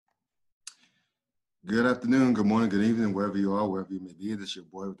Good afternoon, good morning, good evening, wherever you are, wherever you may be. This is your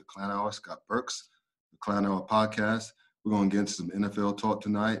boy with the Clown Hour, Scott Burks, the Clown Hour podcast. We're going to get into some NFL talk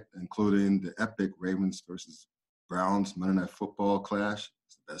tonight, including the epic Ravens versus Browns Monday Night Football clash.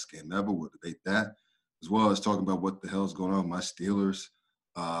 It's the best game ever. We'll debate that, as well as talking about what the hell is going on with my Steelers.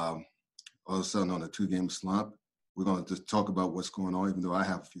 All of a sudden on a two-game slump. We're going to just talk about what's going on, even though I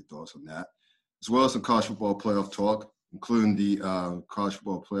have a few thoughts on that, as well as some college football playoff talk, including the college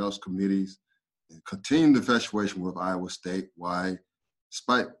football playoffs committees. Continuing the infatuation with Iowa State, why,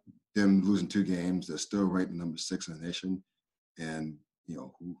 despite them losing two games, they're still ranked number 6 in the nation. And,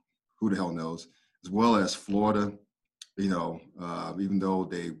 who the hell knows? As well as Florida, even though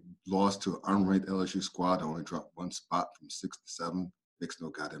they lost to an unranked LSU squad, they only dropped one spot from 6 to 7. Makes no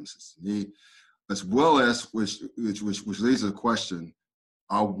goddamn sense to me. As well as, which leads to the question,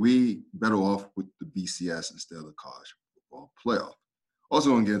 are we better off with the BCS instead of the college football playoff?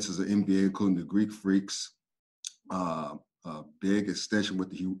 Also against is the NBA, including the Greek Freaks, big extension with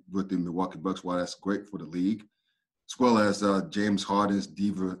the Milwaukee Bucks. Why that's great for the league, as well as James Harden's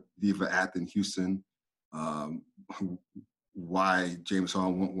diva act in Houston. Why James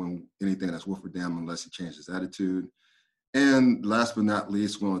Harden won't win anything that's worth a damn unless he changes his attitude. And last but not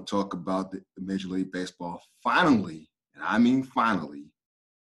least, we're going to talk about the Major League Baseball finally, and I mean finally,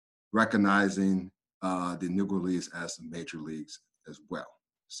 recognizing the Negro Leagues as the major leagues as well.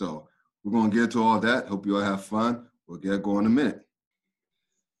 So we're going to get into all that. Hope you all have fun. We'll get going in a minute.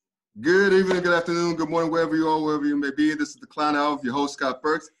 Good evening, good afternoon, good morning, wherever you are, wherever you may be. This is the Clown Hour, your host, Scott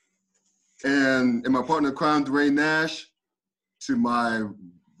Burks. And my partner in crime, Dwayne Nash, to my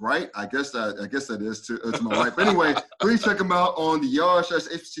right. I guess that is to my right. But anyway, please check him out on the Yard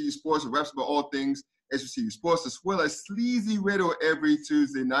HBCU Sports. It raps about all things HBCU Sports, as well as Sleazy Radio every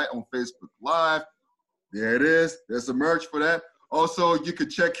Tuesday night on Facebook Live. There it is. There's some merch for that. Also, you can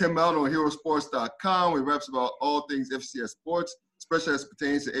check him out on herosports.com. He raps about all things FCS sports, especially as it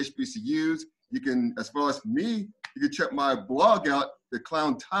pertains to HBCUs. You can, as far as me, you can check my blog out, The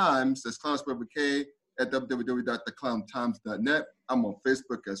Clown Times. That's Clown spelled with K at www.theclowntimes.net. I'm on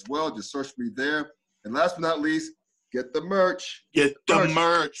Facebook as well. Just search me there. And last but not least, get the merch. Get the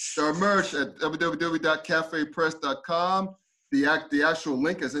merch. The merch at www.cafepress.com. The actual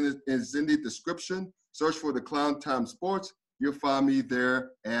link is in the description. Search for The Clown Times Sports. You'll find me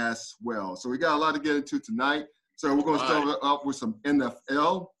there as well. So we got a lot to get into tonight. So we're going to start off with some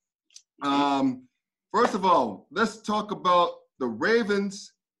NFL. First of all, let's talk about the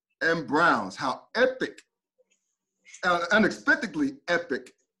Ravens and Browns. How epic, unexpectedly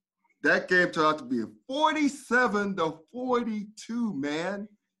epic, that game turned out to be 47-42, man.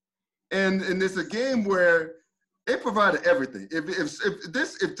 And it's a game where it provided everything.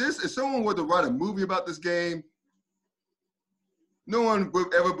 If someone were to write a movie about this game, no one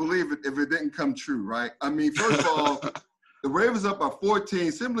would ever believe it if it didn't come true, right? I mean, first of all, the Ravens up by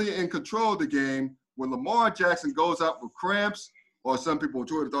 14, simply in control of the game. When Lamar Jackson goes out with cramps, or some people on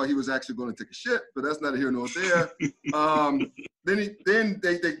Twitter thought he was actually going to take a shit, but that's neither here nor there.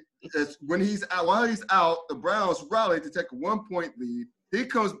 When he's out, while he's out, the Browns rally to take a 1-point lead. He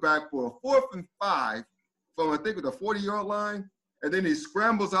comes back for a 4th and 5 from, I think, the 40-yard line, and then he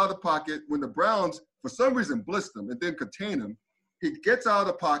scrambles out of the pocket when the Browns, for some reason, blitzed him and didn't contain him. He gets out of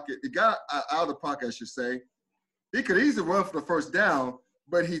the pocket. He got out of the pocket, I should say. He could easily run for the first down,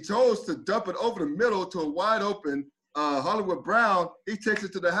 but he chose to dump it over the middle to a wide open Hollywood Brown. He takes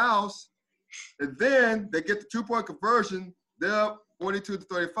it to the house, and then they get the 2-point conversion. They're up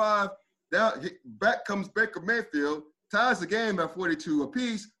 42-35. Back comes Baker Mayfield, ties the game at 42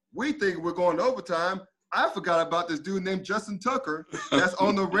 apiece. We think we're going to overtime. I forgot about this dude named Justin Tucker that's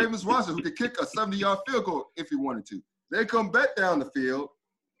on the Ravens roster who could kick a 70-yard field goal if he wanted to. They come back down the field,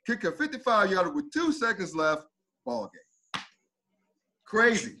 kick a 55-yarder with 2 seconds left, ball game.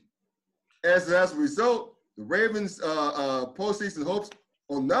 Crazy. As a result, the Ravens' postseason hopes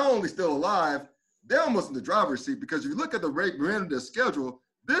are not only still alive, they're almost in the driver's seat, because if you look at the remainder of their schedule,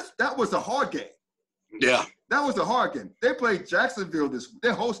 that was a hard game. Yeah. That was a hard game. They played Jacksonville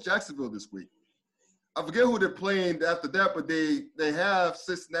they host Jacksonville this week. I forget who they're playing after that, but they have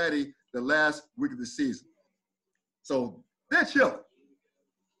Cincinnati the last week of the season. So they're chilling.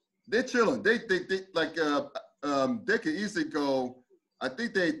 They could easily go. I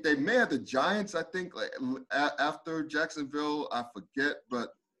think they may have the Giants, I think, after Jacksonville. I forget,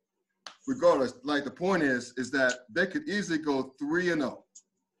 but regardless, the point is that they could easily go 3-0.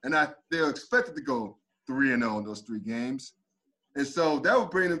 And they're expected to go 3-0 in those 3 games. And so that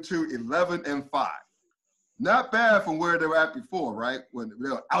would bring them to 11-5. Not bad from where they were at before, right? When they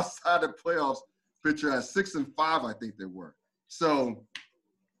were outside the playoffs, picture at 6-5, I think they were. So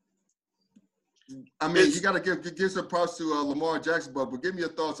I mean, you got to give some props to Lamar Jackson, but give me your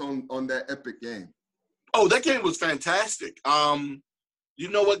thoughts on that epic game. Oh, that game was fantastic. You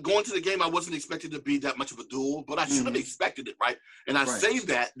know what? Going to the game, I wasn't expecting to be that much of a duel, but I should have expected it, right? And I say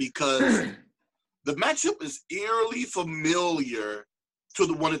that because the matchup is eerily familiar to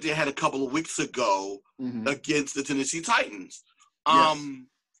the one that they had a couple of weeks ago against the Tennessee Titans.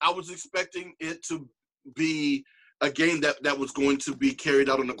 I was expecting it to be a game that was going to be carried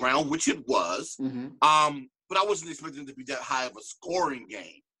out on the ground, which it was. But I wasn't expecting it to be that high of a scoring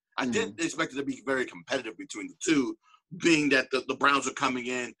game. I did expect it to be very competitive between the two, being that the Browns are coming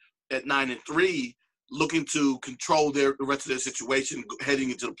in at 9-3, looking to control the rest of their situation heading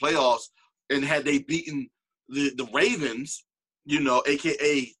into the playoffs. And had they beaten the Ravens, you know,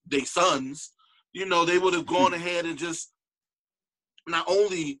 a.k.a. their sons, you know, they would have gone ahead and just not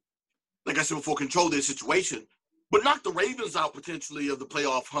only, like I said before, control their situation, but knock the Ravens out potentially of the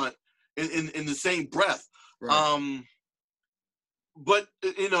playoff hunt in the same breath. Right. But,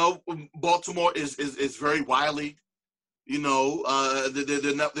 you know, Baltimore is very wily. You know,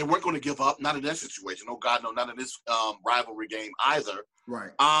 they weren't going to give up, not in that situation. Oh, God, no, not in this rivalry game either.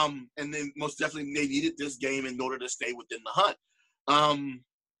 Right. And then most definitely they needed this game in order to stay within the hunt.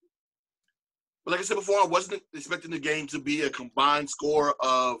 But like I said before, I wasn't expecting the game to be a combined score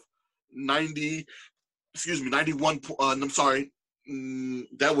of 91. I'm sorry.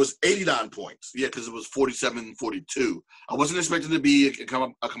 That was 89 points. Yeah, because it was 47-42. I wasn't expecting to be a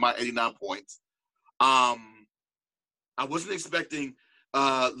combined 89 points. I wasn't expecting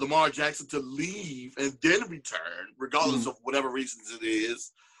Lamar Jackson to leave and then return, regardless of whatever reasons it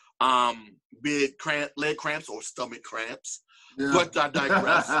is, be it leg cramps or stomach cramps. Yeah. But I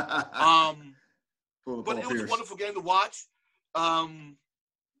digress. But it was a wonderful game to watch.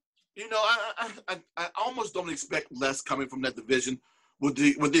 You know, I almost don't expect less coming from that division, with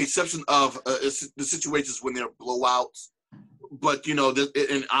the exception of the situations when they're blowouts. But you know,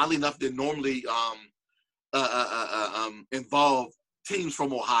 and oddly enough, they normally involve teams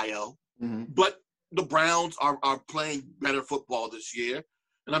from Ohio. But the Browns are playing better football this year,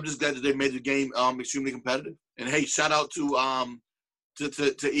 and I'm just glad that they made the game extremely competitive. And hey, shout out to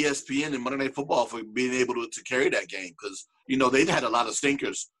ESPN and Monday Night Football for being able to carry that game, because you know they've had a lot of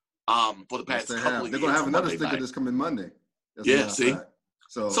stinkers for the past couple of years. They're gonna have another stinker this coming Monday. Yeah, see.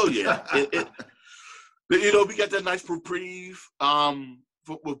 So yeah, you know, we got that nice reprieve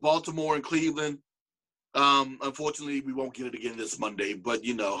with Baltimore and Cleveland. Unfortunately, we won't get it again this Monday, but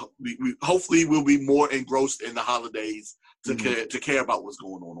you know, we hopefully we'll be more engrossed in the holidays to care about what's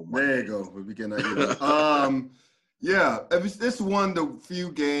going on Monday. There you go. We begin that. Yeah, this one of the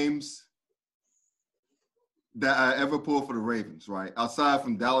few games that I ever pulled for the Ravens, right? Outside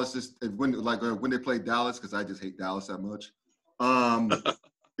from Dallas, when they played Dallas, because I just hate Dallas that much.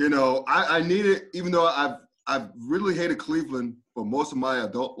 You know, I needed, even though I've really hated Cleveland for most of my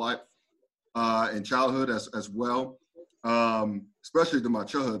adult life and childhood as well, especially to my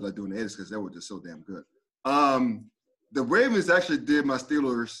childhood, like doing the 80s, because they were just so damn good. The Ravens actually did my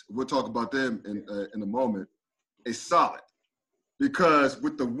Steelers, we'll talk about them in a moment, a solid. Because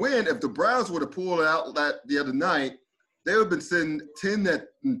with the win, if the Browns would have pulled out that the other night, they would have been sitting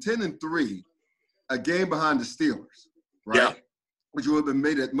 10-3, a game behind the Steelers, right? Yeah. Which would have been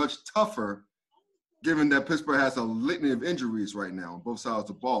made it much tougher, given that Pittsburgh has a litany of injuries right now on both sides of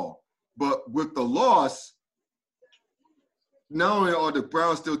the ball. But with the loss, not only are the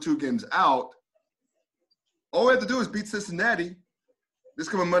Browns still 2 games out, all we have to do is beat Cincinnati this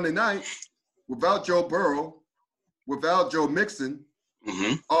coming Monday night without Joe Burrow, without Joe Mixon,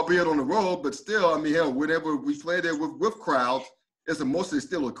 albeit on the road, but still, I mean, hell, whenever we play there with crowds, it's mostly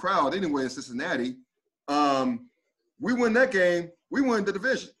still a crowd anyway in Cincinnati. We win that game, we win the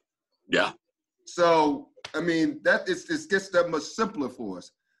division. Yeah. So, I mean, it gets that much simpler for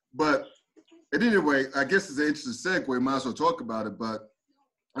us. But at any rate, I guess it's an interesting segue. Might as well talk about it. But,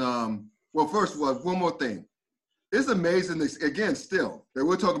 well, first of all, one more thing. It's amazing, again, still, that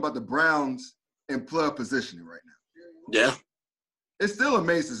we're talking about the Browns in playoff positioning right now. Yeah. It still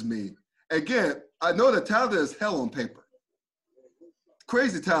amazes me. Again, I know the talent is hell on paper.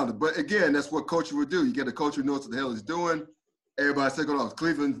 Crazy talented, but again, that's what coaching would do. You get a coach who knows what the hell he's doing. Everybody's taking off.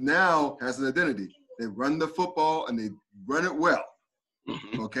 Cleveland now has an identity. They run the football, and they run it well,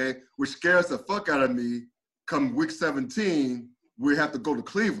 okay? Which scares the fuck out of me. Come week 17, we have to go to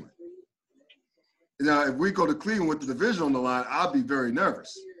Cleveland. Now, if we go to Cleveland with the division on the line, I'll be very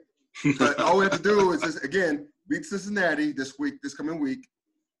nervous. But all we have to do is just, again, beat Cincinnati this coming week,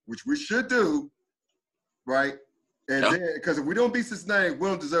 which we should do, right? And then, because if we don't beat Cincinnati, we do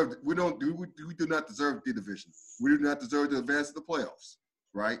not deserve the division. We do not deserve to advance to the playoffs.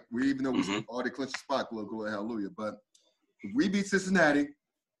 right? Even though we already clinched the spot, glory, hallelujah. But if we beat Cincinnati,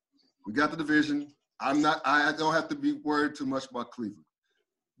 we got the division. I don't have to be worried too much about Cleveland.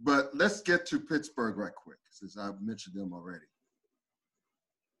 But let's get to Pittsburgh right quick, since I mentioned them already.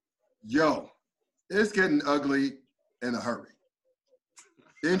 Yo, it's getting ugly in a hurry.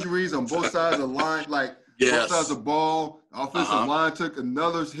 Injuries on both sides of the line, like both sides of the ball. Offensive line took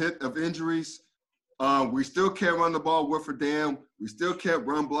another hit of injuries. We still can't run the ball worth a damn. We still can't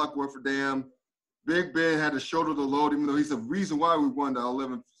run block worth a damn. Big Ben had to shoulder the load, even though he's the reason why we won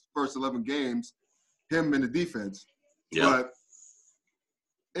the first 11 games, him and the defense. Yeah. But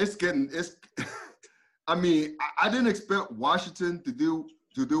I mean, I didn't expect Washington to do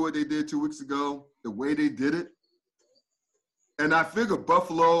what they did 2 weeks ago, the way they did it. And I figured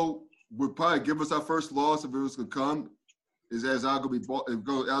Buffalo would probably give us our first loss if it was going to come. Is going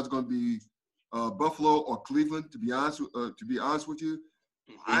to be Buffalo or Cleveland. To be honest with you,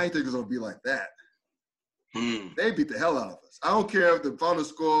 I didn't think it was going to be like that. They beat the hell out of us. I don't care if the final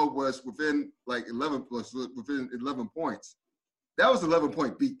score was within 11 points. That was an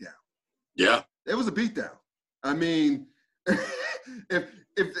 11-point beatdown. Yeah, it was a beatdown. I mean,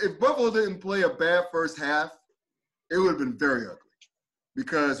 if Buffalo didn't play a bad first half, it would have been very ugly.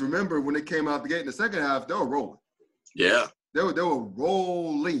 Because remember, when they came out the gate in the second half, they were rolling. Yeah, they were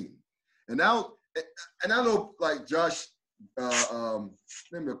rolling. And now, I know like Josh,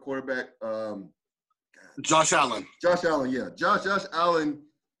 name the quarterback. Josh Allen. Josh Allen, yeah. Josh Allen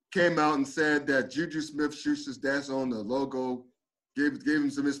came out and said that Juju Smith-Schuster's dance on the logo gave him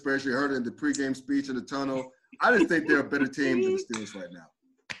some inspiration. He heard it in the pregame speech in the tunnel. I just think they're a better team than the Steelers right now.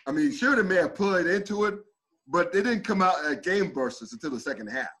 I mean, sure, they may have pulled into it, but they didn't come out at game bursters until the second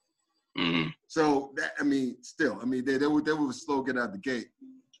half. Mm-hmm. So, they were slow getting out the gate.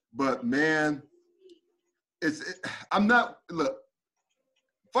 But, man,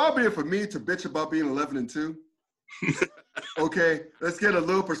 far be it for me to bitch about being 11-2. Okay, let's get a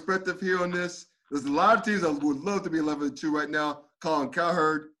little perspective here on this. There's a lot of teams that would love to be 11-2 right now. Colin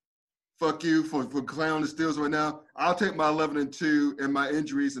Cowherd, fuck you for clowning the Steelers right now. I'll take my 11-2 and my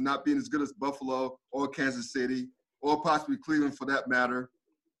injuries and not being as good as Buffalo or Kansas City or possibly Cleveland for that matter.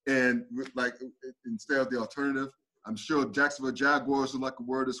 And instead of the alternative, I'm sure Jacksonville Jaguars would like a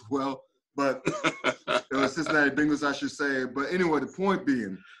word as well. But Cincinnati Bengals, I should say. But anyway, the point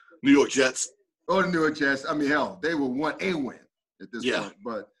being, New York Jets. Oh, the New York Jets. I mean, hell, they will want a win at this point.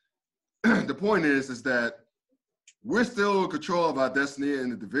 But the point is that we're still in control of our destiny in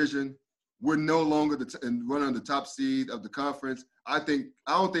the division. We're no longer running the top seed of the conference. I don't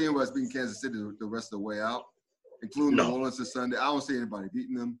think anybody's beating Kansas City the rest of the way out, including New Orleans this Sunday. I don't see anybody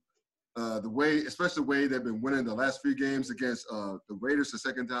beating them. Especially the way they've been winning the last few games against the Raiders the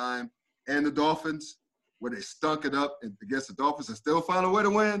second time and the Dolphins, where they stunk it up against the Dolphins and still found a way to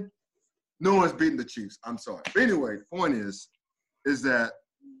win. No one's beating the Chiefs. I'm sorry. But anyway, the point is that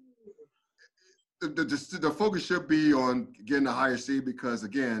the focus should be on getting a higher seed because,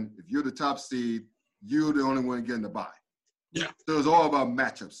 again, if you're the top seed, you're the only one getting the bye. Yeah. So it's all about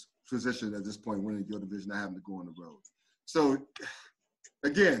matchups, position at this point, winning your division, not having to go on the road. So,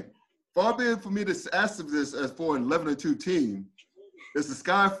 again, far be it for me to ask of this as for an 11-2 team. Is the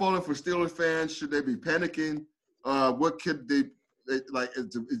sky falling for Steelers fans? Should they be panicking? What could they like? Is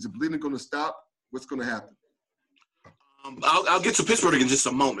the bleeding going to stop? What's going to happen? I'll get to Pittsburgh in just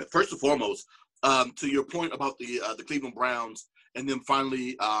a moment. First and foremost, to your point about the Cleveland Browns and then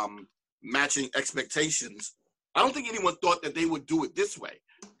finally matching expectations, I don't think anyone thought that they would do it this way.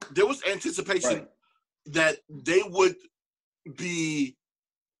 There was anticipation that they would be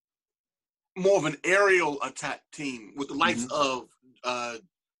more of an aerial attack team with the likes of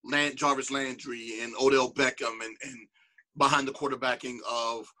Jarvis Landry and Odell Beckham and behind the quarterbacking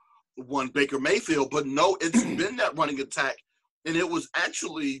of one Baker Mayfield. But no, it's been that running attack. And it was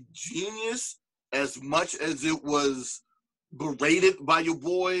actually genius as much as it was berated by your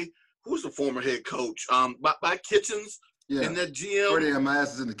boy, who's the former head coach, by Kitchens and that GM. Freddie and my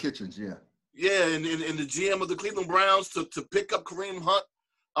ass is in the Kitchens, yeah. Yeah, and the GM of the Cleveland Browns to pick up Kareem Hunt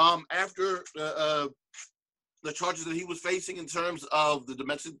after the charges that he was facing in terms of the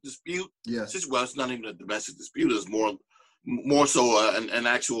domestic dispute. Yes. Well, it's not even a domestic dispute. It's more so an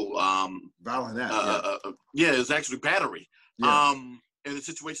actual violent act. It's actually battery. Yeah. In the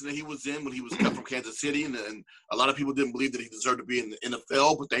situation that he was in when he was cut from Kansas City, and a lot of people didn't believe that he deserved to be in the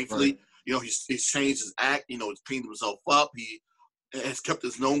NFL, but thankfully, he's changed his act. He's cleaned himself up. He has kept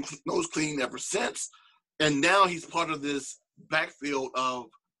his nose clean ever since, and now he's part of this backfield of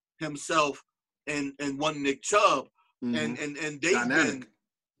himself and one Nick Chubb, and they've been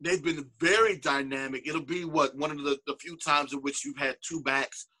they've been very dynamic. It'll be one of the few times in which you've had two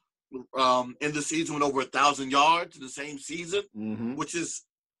backs in the season with over 1,000 yards in the same season, which is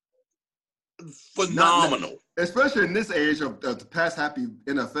phenomenal. Especially in this age of the pass-happy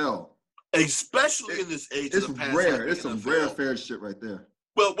NFL. Especially in this age of the pass-happy NFL. It's some rare fair shit right there.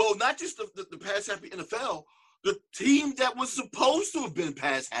 Well, not just the pass-happy NFL, the team that was supposed to have been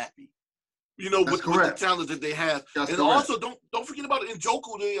pass-happy. With the talent that they have. Also, don't forget about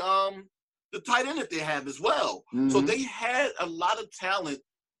Njoku, the tight end that they have as well. So they had a lot of talent,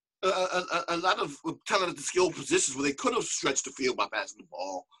 a lot of talent at the skill positions where they could have stretched the field by passing the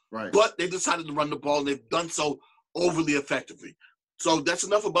ball. Right. But they decided to run the ball, and they've done so overly effectively. So that's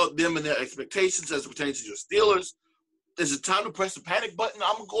enough about them and their expectations as it pertains to your Steelers. Is it time to press the panic button?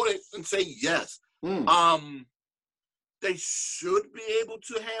 I'm going to go ahead and say yes. They should be able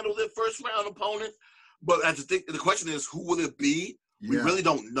to handle their first-round opponent. But the question is, who will it be? Yeah. We really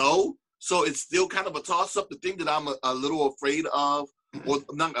don't know. So it's still kind of a toss-up. The thing that I'm a little afraid of, or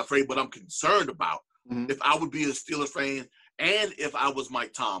I'm not afraid, but I'm concerned about, if I would be a Steelers fan and if I was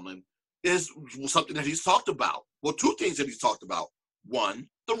Mike Tomlin, is something that he's talked about. Well, two things that he's talked about. One,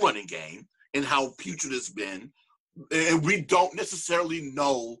 the running game and how putrid it's been. And we don't necessarily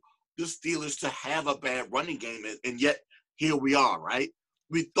know the Steelers to have a bad running game, and yet here we are, right?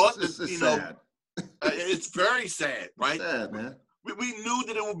 We thought it's sad. It's very sad, right? It's sad, man. We knew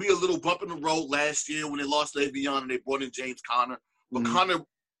that it would be a little bump in the road last year when they lost Le'Veon and they brought in James Conner. But Conner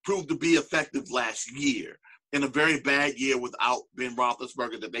proved to be effective last year in a very bad year without Ben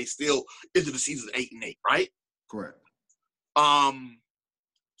Roethlisberger, that they still into the season 8-8, right? Correct.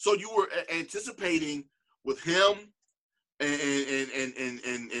 So you were anticipating with him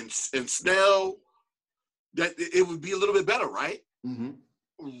and Snell that it would be a little bit better, right?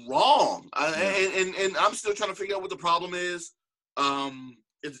 Wrong. And I'm still trying to figure out what the problem is.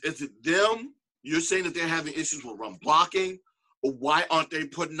 Is it them? You're saying that they're having issues with run blocking. Why aren't they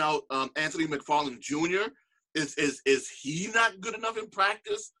putting out Anthony McFarland Jr.? Is he not good enough in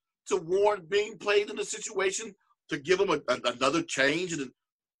practice to warrant being played in a situation to give him another change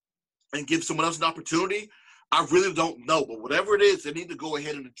and give someone else an opportunity? I really don't know. But whatever it is, they need to go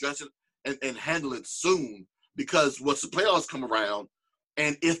ahead and address it and handle it soon, because once the playoffs come around,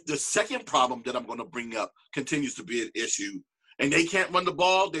 and if the second problem that I'm going to bring up continues to be an issue and they can't run the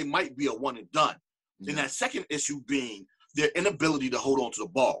ball, they might be a one and done. And that second issue being their inability to hold on to the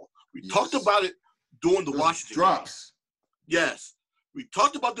ball. We talked about it during the Washington drops. Game. Yes. We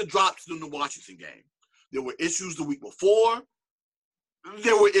talked about the drops during the Washington game. There were issues the week before.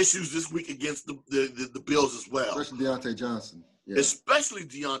 There were issues this week against the Bills as well. Especially Deontay Johnson. Yeah. Especially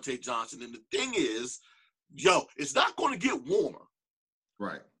Deontay Johnson. And the thing is, it's not going to get warmer.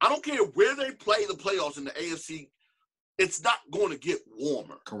 Right. I don't care where they play the playoffs in the AFC. It's not going to get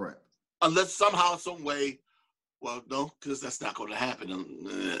warmer. Correct. Unless somehow, some way, well, no, because that's not going to happen.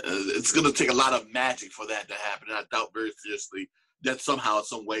 It's going to take a lot of magic for that to happen. And I doubt very seriously that somehow,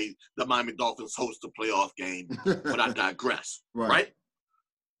 some way, the Miami Dolphins host a playoff game. But I digress. Right?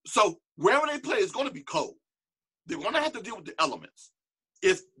 So wherever they play, it's going to be cold. They're going to have to deal with the elements.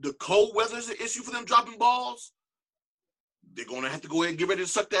 If the cold weather is an issue for them dropping balls, they're going to have to go ahead and get ready to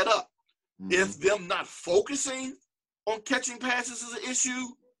suck that up. If them not focusing on catching passes is an issue,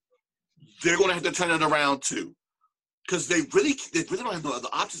 they're going to have to turn it around too. Because they really don't have no other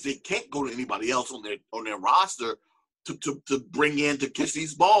options. They can't go to anybody else on their roster to bring in to catch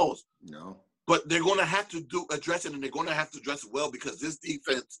these balls. No. But they're going to have to address it, and they're going to have to address it well, because this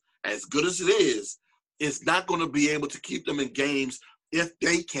defense, as good as it is not going to be able to keep them in games if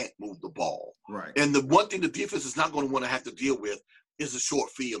they can't move the ball. Right. And the one thing the defense is not going to want to have to deal with is a short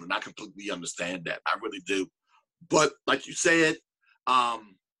field, and I completely understand that. I really do. But like you said,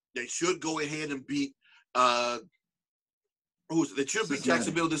 they should go ahead and beat they should beat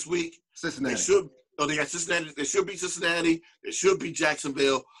Jacksonville this week. Cincinnati. They got Cincinnati. They should beat Cincinnati. They should beat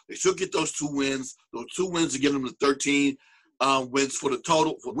Jacksonville. They should get those 2 wins. Those 2 wins to get them to 13 wins for the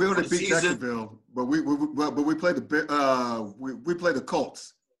total. We already beat Jacksonville, but we played we played the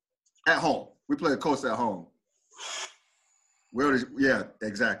Colts at home. We played the Colts at home.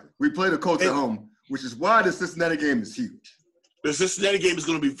 Exactly. We played the Colts at home, which is why the Cincinnati game is huge. The Cincinnati game is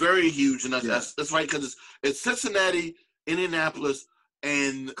going to be very huge, and that's right, because it's Cincinnati, Indianapolis,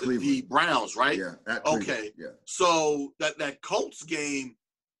 and Cleveland. The Browns, right? Yeah. Okay. Yeah. So that Colts game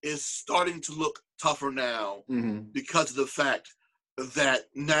is starting to look tougher now because of the fact that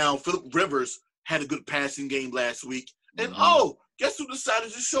now Phillip Rivers had a good passing game last week. And, guess who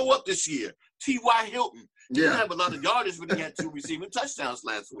decided to show up this year? T.Y. Hilton. He didn't have a lot of yardage, but he had 2 receiving touchdowns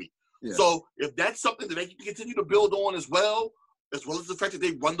last week. Yeah. So if that's something that they can continue to build on as well, as well as the fact that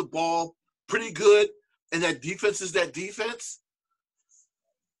they run the ball pretty good, and that defense is that defense.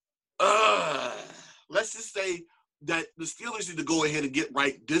 Let's just say that the Steelers need to go ahead and get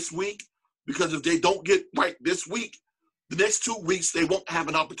right this week, because if they don't get right this week, the next 2 weeks they won't have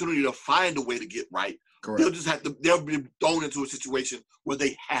an opportunity to find a way to get right. Correct. They'll be thrown into a situation where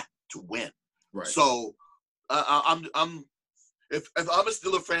they have to win. Right. So if I'm a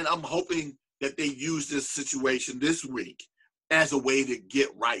Steelers fan, I'm hoping that they use this situation this week as a way to get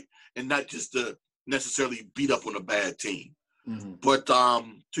right and not just to necessarily beat up on a bad team. Mm-hmm. But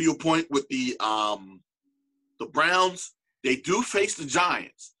to your point with the Browns, they do face the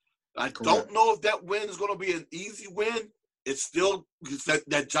Giants. I don't know if that win is going to be an easy win. It's still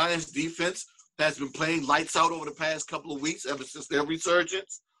that Giants defense has been playing lights out over the past couple of weeks ever since their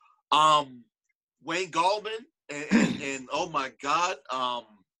resurgence. Wayne Gallman and oh my God,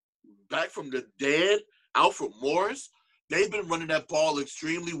 back from the dead, Alfred Morris, they've been running that ball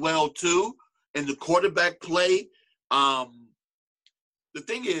extremely well too. And the quarterback play, the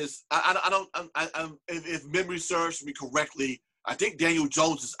thing is, if memory serves me correctly, I think Daniel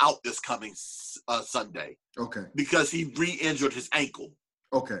Jones is out this coming Sunday. Okay. Because he re-injured his ankle.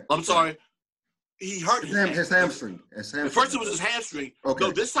 Okay. I'm sorry. He hurt his hamstring. At first it was his hamstring. Okay.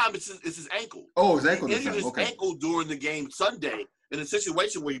 No, this time it's his ankle. Oh, his ankle. He injured his ankle during the game Sunday in a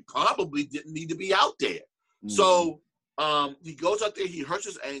situation where he probably didn't need to be out there. Mm. So he goes out there, he hurts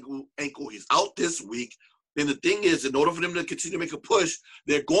his ankle. He's out this week. And the thing is, in order for them to continue to make a push,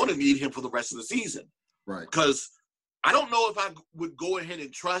 they're going to need him for the rest of the season. Right. Because I don't know if I would go ahead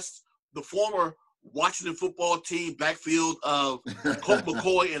and trust the former Washington football team backfield of Colt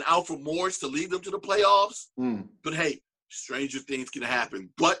McCoy and Alfred Morris to lead them to the playoffs. Mm. But, hey, stranger things can happen.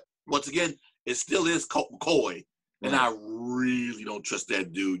 But, once again, it still is Colt McCoy, and I really don't trust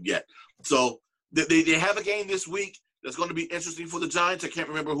that dude yet. So, they have a game this week that's going to be interesting for the Giants. I can't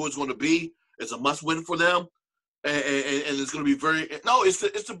remember who it's going to be. It's a must-win for them. And it's going to be very – no, it's the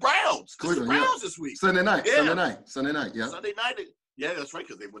Browns. It's the Browns this week. Sunday night. Yeah. Sunday night, yeah. Sunday night. Yeah, that's right,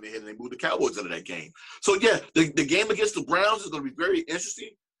 because they went ahead and they moved the Cowboys out of that game. So, yeah, the game against the Browns is going to be very interesting.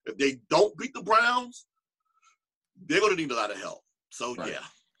 If they don't beat the Browns, they're going to need a lot of help. So, right. Yeah.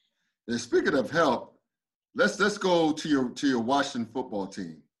 And speaking of help, let's go to your Washington football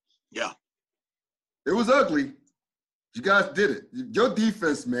team. Yeah. It was ugly. You guys did it. Your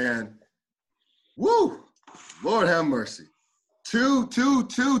defense, man. Woo! Lord have mercy. Two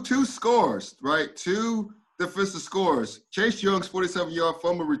scores, right? 2 defensive scores. Chase Young's 47-yard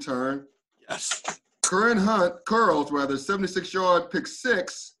fumble return. Yes. Curran Hunt, 76-yard pick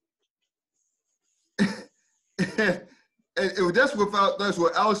six. and that's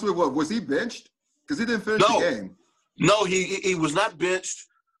what Alex Smith, was he benched? Because he didn't finish the game. No, he was not benched.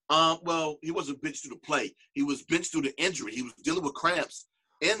 Well, he wasn't benched due to play. He was benched due to injury. He was dealing with cramps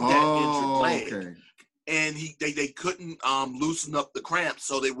in that injured leg. Okay. And they couldn't loosen up the cramps,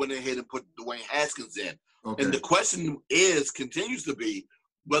 so they went ahead and put Dwayne Haskins in. Okay. And the question continues to be,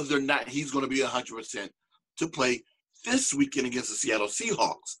 whether or not he's going to be 100% to play this weekend against the Seattle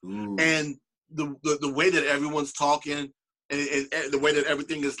Seahawks. Ooh. And the way that everyone's talking and the way that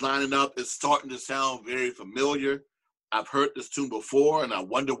everything is lining up is starting to sound very familiar. I've heard this tune before, and I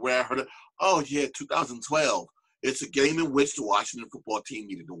wonder where I heard it. Oh, yeah, 2012. It's a game in which the Washington football team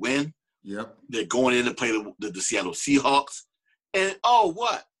needed to win. Yep. They're going in to play the Seattle Seahawks. And, oh,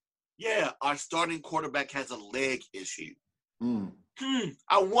 what? Yeah, our starting quarterback has a leg issue. Mm.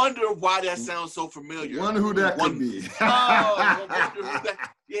 I wonder why that sounds so familiar. Wonder who that could be. I wonder who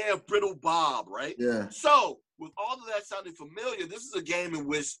that. Yeah, Brittle Bob, right? Yeah. So, with all of that sounding familiar, this is a game in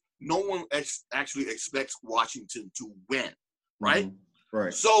which no one actually expects Washington to win, right? Mm-hmm.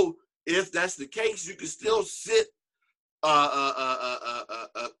 Right. So, if that's the case, you can still sit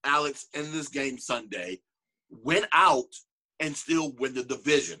Alex in this game Sunday, win out, and still win the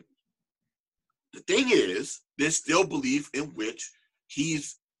division. The thing is, there's still belief in which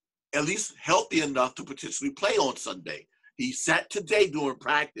he's at least healthy enough to potentially play on Sunday. He sat today during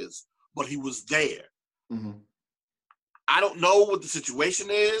practice, but he was there. Mm-hmm. I don't know what the situation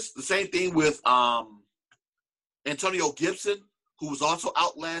is. The same thing with Antonio Gibson, who was also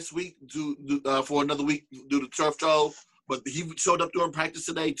out last week for another week due to turf toe, but he showed up during practice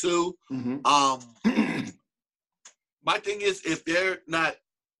today too. Mm-hmm. My thing is, if they're not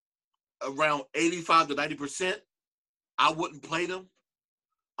around 85 to 90%, I wouldn't play them.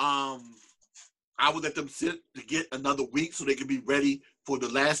 I would let them sit to get another week so they can be ready for the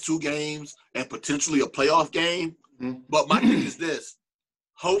last 2 games and potentially a playoff game. Mm-hmm. But my thing is this.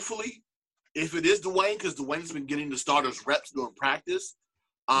 Hopefully, if it is Dwayne, because Dwayne's been getting the starters reps during practice,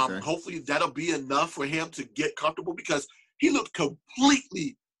 hopefully that'll be enough for him to get comfortable, because he looked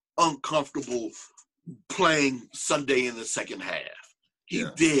completely uncomfortable playing Sunday in the second half. He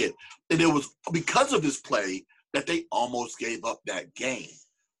did. And it was because of his play that they almost gave up that game.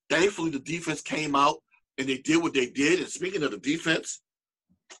 Thankfully, the defense came out and they did what they did. And speaking of the defense,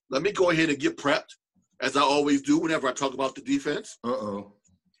 let me go ahead and get prepped, as I always do whenever I talk about the defense. Uh-oh.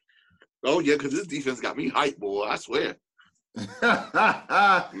 Oh, yeah, because this defense got me hyped, boy. I swear. Man.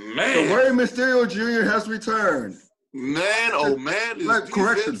 So Rey Mysterio Jr. has returned. Man, oh, man.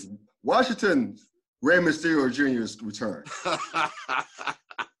 Correction. Washington's Rey Mysterio Jr. has returned.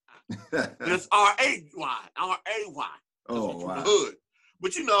 It's R-A-Y. R-A-Y. Oh, wow. Hood.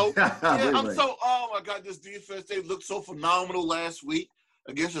 But, oh, my God, this defense, they looked so phenomenal last week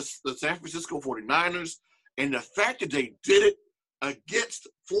against the San Francisco 49ers. And the fact that they did it against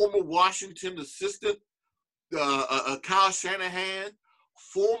former Washington assistant Kyle Shanahan,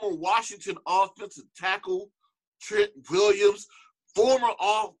 former Washington offensive tackle Trent Williams, former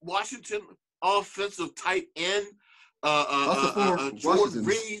Washington offensive tight end Jordan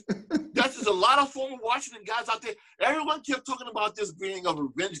Reed. That's just a lot of former Washington guys out there. Everyone kept talking about this being a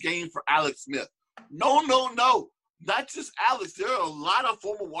revenge game for Alex Smith. No. Not just Alex. There are a lot of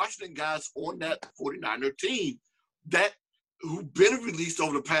former Washington guys on that 49er team who've been released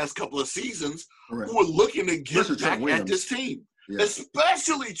over the past couple of seasons who are looking to get back at this team. Yeah.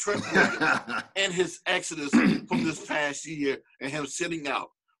 Especially Trent Williams and his exodus from this past year and him sitting out.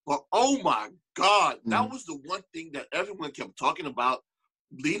 But, oh, my God, that was the one thing that everyone kept talking about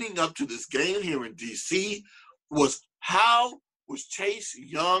leading up to this game here in D.C. was how was Chase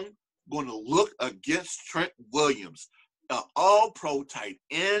Young going to look against Trent Williams, an all-pro tight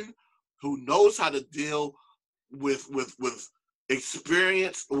end who knows how to deal with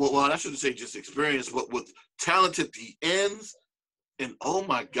experience. Well, I shouldn't say just experience, but with talented DNs. And, oh,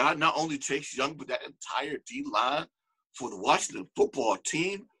 my God, not only Chase Young, but that entire D-line for the Washington football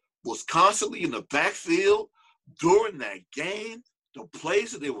team was constantly in the backfield during that game. The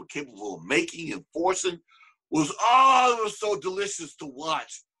plays that they were capable of making and forcing it was so delicious to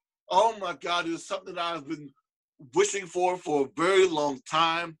watch. Oh, my God, it was something I've been wishing for a very long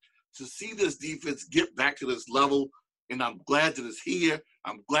time, to see this defense get back to this level. And I'm glad that it's here.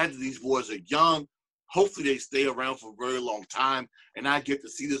 I'm glad that these boys are young. Hopefully they stay around for a very long time, and I get to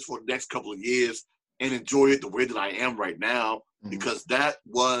see this for the next couple of years and enjoy it the way that I am right now, because that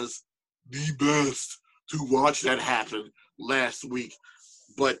was the best to watch that happen last week.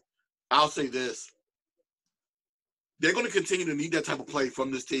 But I'll say this. They're going to continue to need that type of play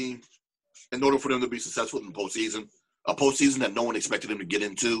from this team in order for them to be successful in the postseason, a postseason that no one expected them to get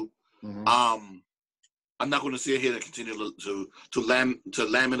into. I'm not going to sit here and continue to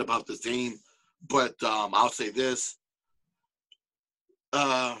lament about this team, but I'll say this.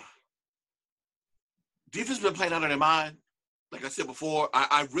 Defense has been playing out of their mind. Like I said before,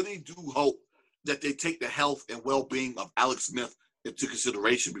 I really do hope that they take the health and well-being of Alex Smith into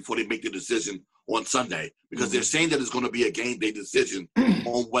consideration before they make the decision on Sunday, because they're saying that it's going to be a game-day decision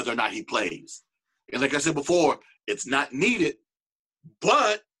on whether or not he plays. And like I said before, it's not needed,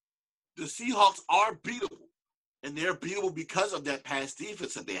 but the Seahawks are beatable, and they're beatable because of that pass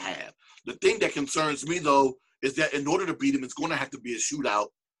defense that they have. The thing that concerns me, though, is that in order to beat them, it's going to have to be a shootout,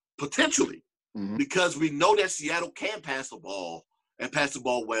 potentially, because we know that Seattle can pass the ball and pass the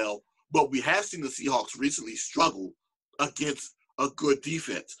ball well, but we have seen the Seahawks recently struggle against a good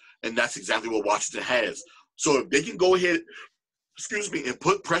defense, and that's exactly what Washington has. So if they can go ahead, and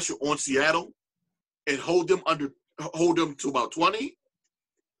put pressure on Seattle and hold them to about 20,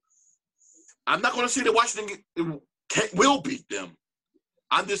 I'm not going to say that Washington will beat them.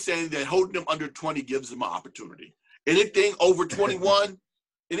 I'm just saying that holding them under 20 gives them an opportunity. Anything over 21,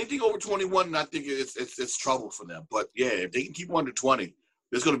 and I think it's trouble for them. But, yeah, if they can keep them under 20,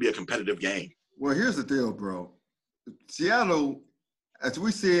 there's going to be a competitive game. Well, here's the deal, bro. Seattle, as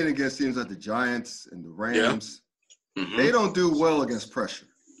we see it against teams like the Giants and the Rams, they don't do well against pressure.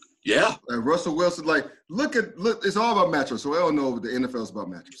 Yeah. Like Russell Wilson, look, it's all about matchups. So I don't know the NFL is about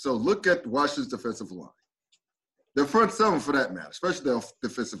matchups. So look at Washington's defensive line. The front seven, for that matter, especially the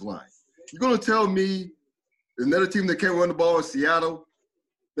defensive line. You're going to tell me another team that can't run the ball in Seattle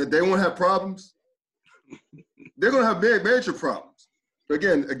that they won't have problems? They're going to have major problems.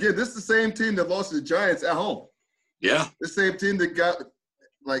 Again, this is the same team that lost to the Giants at home. Yeah. The same team that got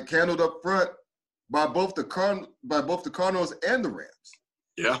handled up front by both the Cardinals and the Rams.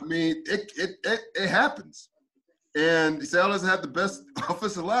 Yeah. I mean, it happens. And Seattle doesn't have the best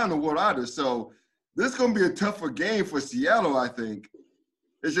offensive line in the world either. So this is going to be a tougher game for Seattle, I think.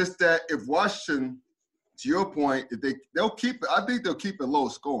 It's just that if Washington, to your point, if they'll keep it, I think they'll keep it low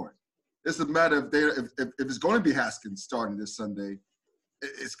scoring. It's a matter of if it's going to be Haskins starting this Sunday,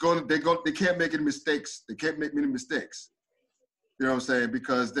 they can't make any mistakes. They can't make many mistakes. You know what I'm saying?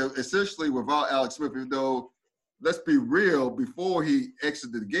 Because they're essentially without Alex Smith, even though, let's be real, before he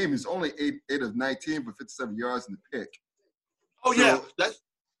exited the game, he's only 8 of 19 for 57 yards in the pick. Oh, so, yeah.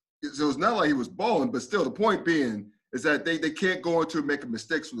 So it's not like he was balling, but still the point being is that they can't go into making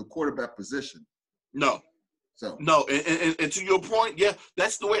mistakes from the quarterback position. No. So no, and to your point, yeah,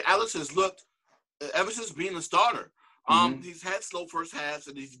 that's the way Alex has looked ever since being a starter. He's had slow first halves,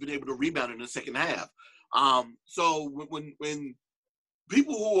 and he's been able to rebound in the second half. So when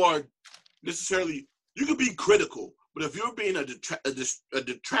people who are necessarily, you can be critical, but if you're being a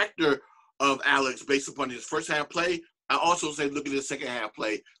detractor of Alex based upon his first half play, I also say look at his second half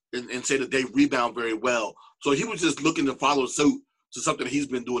play and say that they rebound very well. So he was just looking to follow suit to something he's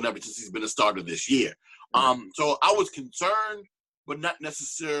been doing ever since he's been a starter this year. So I was concerned, but not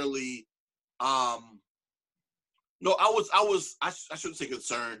necessarily. I shouldn't say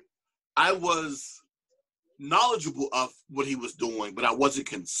concerned. I was knowledgeable of what he was doing, but I wasn't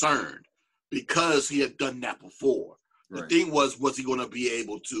concerned because he had done that before. Right. The thing was he going to be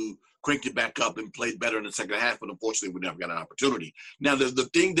able to crank it back up and play better in the second half? But unfortunately, we never got an opportunity. Now, the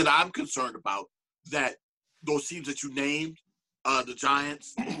thing that I'm concerned about, that those teams that you named, the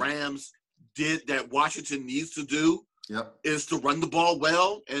Giants, the Rams, did that Washington needs to do is to run the ball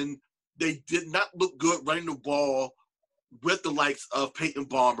well, and they did not look good running the ball with the likes of Peyton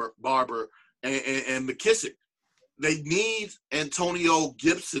Barber and McKissick. They need Antonio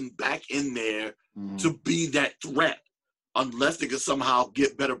Gibson back in there to be that threat, unless they can somehow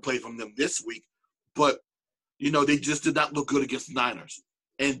get better play from them this week. But, they just did not look good against the Niners.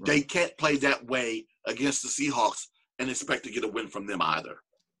 And they can't play that way against the Seahawks and expect to get a win from them either.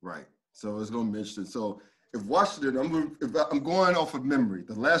 Right. So it's going to be interesting. So if Washington, I'm going off of memory,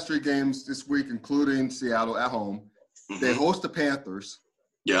 the last 3 games this week, including Seattle at home, they host the Panthers.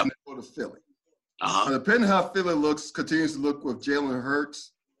 Yeah. And they go to Philly. Depending on how Philly continues to look with Jalen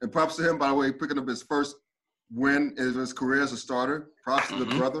Hurts, and props to him, by the way, picking up his first win in his career as a starter. Props to the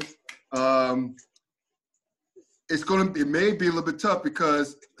brother. It may be a little bit tough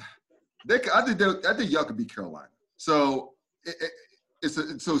because I think y'all could beat Carolina. So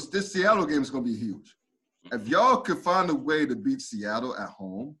this Seattle game is going to be huge. If y'all could find a way to beat Seattle at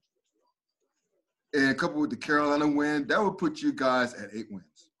home and couple with the Carolina win, that would put you guys at 8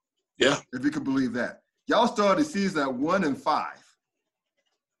 wins. Yeah. If you could believe that. Y'all started the season at 1-5.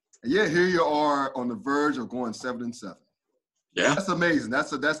 And yet here you are on the verge of going 7-7. Yeah. That's amazing. That's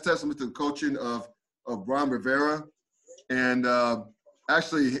testament to the coaching of Ron Rivera. And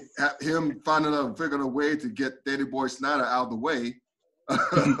actually him figuring a way to get Danny Boy Snyder out of the way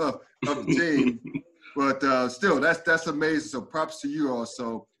of the team. But still, that's amazing. So props to you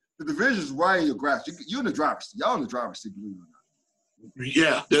also. The division's right in your grasp. You're in the driver's seat. Y'all in the driver's seat, believe it or not.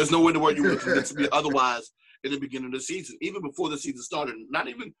 Yeah, there's no way in the world you would convince to be otherwise in the beginning of the season, even before the season started. Not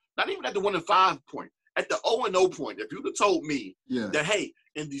even at the 1-5 point, at the 0-0 point. If you would have told me that, hey,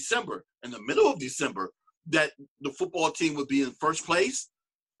 in December, in the middle of December, that the football team would be in first place,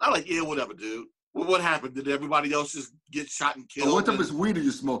 I'm like, yeah, whatever, dude. Well, what happened? Did everybody else just get shot and killed? What type of weed are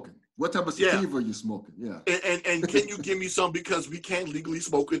you smoking? What type of sativa are you smoking? Yeah. And can you give me some, because we can't legally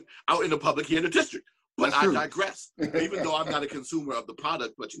smoke it out in the public here in the district. But I digress. Even though I'm not a consumer of the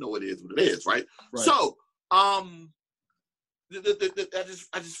product, but it is what it is, right? So, I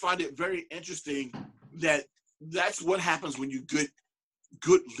just find it very interesting that that's what happens when you get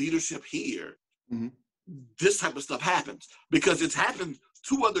good leadership here. This type of stuff happens because it's happened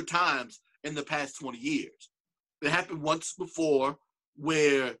 2 other times in the past 20 years. It happened once before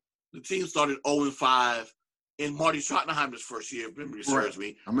where the team started 0-5 in Marty Schottenheimer's first year, if memory serves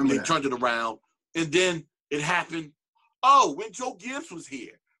me. They turned it around. And then it happened, when Joe Gibbs was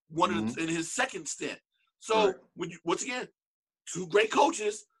here, in his second stint. So, when you, once again, 2 great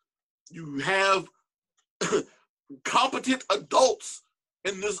coaches, you have competent adults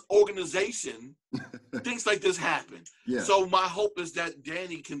in this organization, things like this happen. Yeah. So my hope is that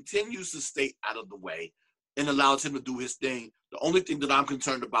Danny continues to stay out of the way and allows him to do his thing. The only thing that I'm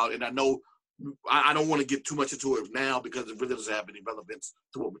concerned about, and I know I don't want to get too much into it now because it really doesn't have any relevance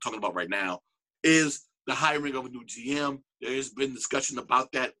to what we're talking about right now, is the hiring of a new GM. There has been discussion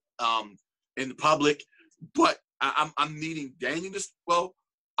about that in the public, but I'm needing Danny to,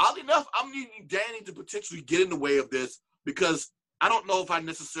 oddly enough, I'm needing Danny to potentially get in the way of this because I don't know if I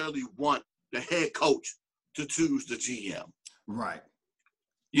necessarily want the head coach to choose the GM. Right.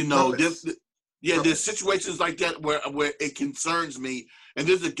 There's situations like that where it concerns me, and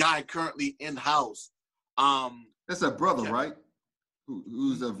there's a guy currently in-house. That's a brother, right?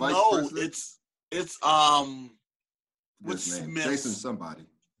 Who's the vice president? No, it's what's Smith? Jason somebody.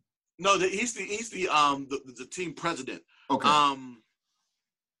 No, he's the team president. Okay.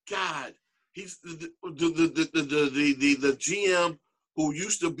 God, he's the GM who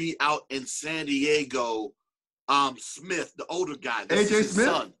used to be out in San Diego. Smith, the older guy. AJ Smith.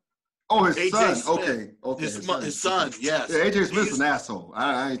 Son. Oh, his AJ son. Smith. Okay. His son. Yes. Yeah, AJ Smith's an asshole.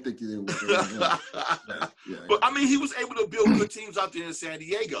 I didn't think he was. But I mean, he was able to build good teams out there in San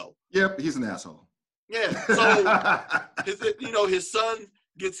Diego. Yep, he's an asshole. Yeah. So his son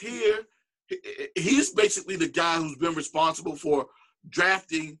gets here. He's basically the guy who's been responsible for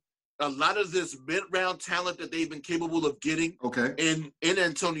drafting a lot of this mid-round talent that they've been capable of getting. Okay. In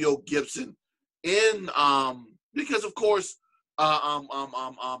Antonio Gibson, because of course,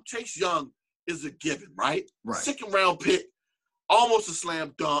 Chase Young is a given, right? Right. Second round pick, almost a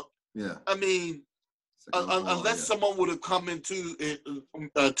slam dunk. Yeah. I mean, unless someone would have come into to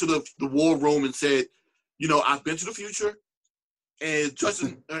the war room and said, I've been to the future, and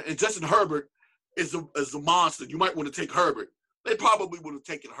Justin Herbert is a monster. You might want to take Herbert. They probably would have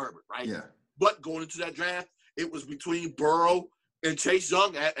taken Herbert, right? Yeah. But going into that draft, it was between Burrow and Chase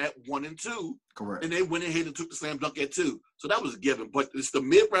Young at 1 and 2. Correct. And they went ahead and took the slam dunk at 2. So that was a given. But it's the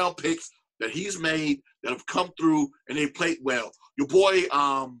mid-round picks that he's made that have come through and they played well. Your boy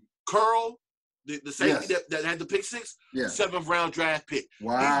Curl, the safety that had the pick 6, 7th round draft pick.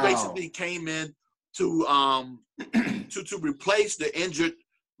 Wow. He basically came in to replace the injured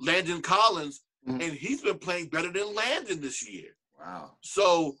Landon Collins, and he's been playing better than Landon this year. Wow.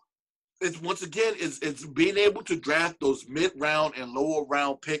 So it's being able to draft those mid-round and lower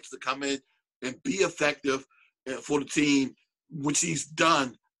round picks to come in and be effective for the team, which he's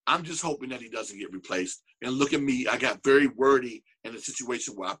done. I'm just hoping that he doesn't get replaced. And look at me, I got very wordy in a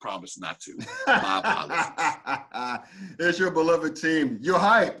situation where I promised not to. My apologies. It's your beloved team. You're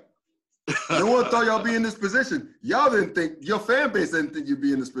hype. No one thought y'all be in this position. Y'all didn't think, your fan base didn't think you'd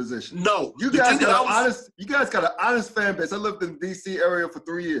be in this position. No. You guys got an honest fan base. I lived in the D.C. area for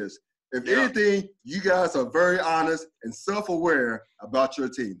 3 years. If anything, you guys are very honest and self-aware about your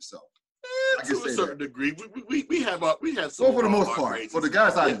team. So, to a certain degree, we have some. Well, for the most part, for the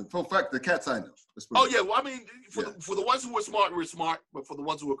guys I know, for fact, the cats I know. Oh yeah, well, I mean, for the ones who are smart, we're smart, but for the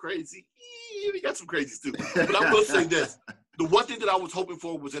ones who are crazy, we got some crazies too. But I will say this: the one thing that I was hoping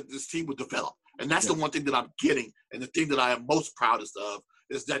for was that this team would develop, and that's the one thing that I'm getting, and the thing that I am most proudest of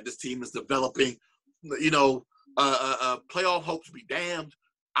is that this team is developing. Playoff hopes be damned.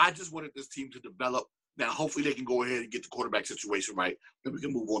 I just wanted this team to develop. Now, hopefully, they can go ahead and get the quarterback situation right, and we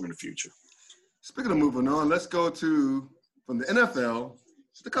can move on in the future. Speaking of moving on, let's go from the NFL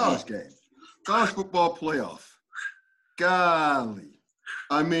to the college game. College football playoff. Golly.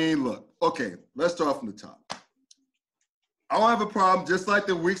 I mean, look, okay, let's start from the top. I don't have a problem, just like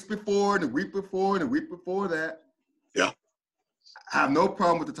the weeks before, and the week before, and the week before that. Yeah. I have no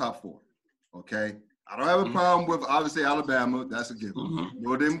problem with the top 4, okay? I don't have a problem with, obviously, Alabama. That's a given.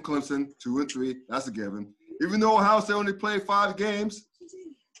 Notre Dame, Clemson, 2 and 3. That's a given. Even though Ohio State only played 5 games,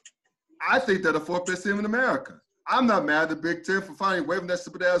 I think they're the 4th best team in America. I'm not mad at the Big Ten for finally waiving that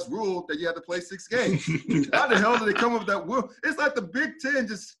stupid-ass rule that you had to play 6 games. How the hell did they come up with that rule? It's like the Big Ten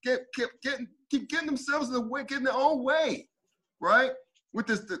just keep getting themselves in the way, getting their own way, right? With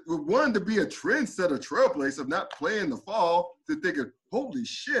wanting to be a trendsetter, trailblazer of not playing the fall, to thinking, holy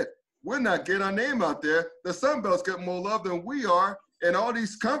shit, we're not getting our name out there. The Sun Belt's getting more love than we are, and all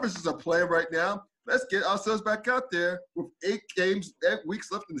these conferences are playing right now. Let's get ourselves back out there with 8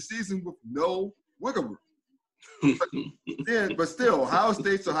 weeks left in the season with no wiggle room. But still, Ohio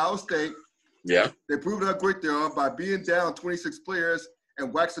State's Ohio State. Yeah. They proved how great they are by being down 26 players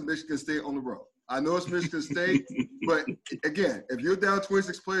and waxing Michigan State on the road. I know it's Michigan State, but again, if you're down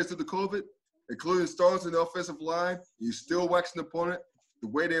 26 players due to COVID, including stars in the offensive line, you still wax an opponent the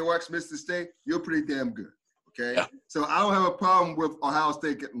way they wax Michigan State, you're pretty damn good. Okay? Yeah. So I don't have a problem with Ohio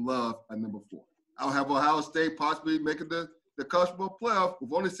State getting love at number 4. I don't have Ohio State possibly making the college football playoff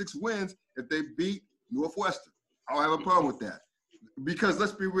with only 6 wins if they beat Northwestern. I don't have a problem with that. Because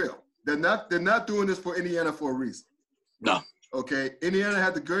let's be real. They're not doing this for Indiana for a reason. No. Okay? Indiana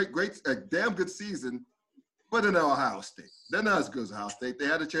had a damn good season, but they're not Ohio State. They're not as good as Ohio State. They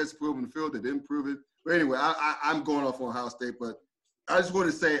had a chance to prove in the field. They didn't prove it. But anyway, I'm going off on Ohio State, but I just want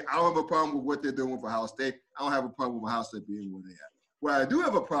to say I don't have a problem with what they're doing with Ohio State. I don't have a problem with Ohio State being where they're at. What I do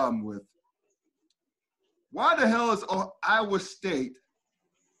have a problem with, why the hell is Iowa State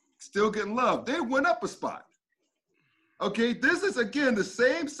still getting love? They went up a spot. Okay, this is, again, the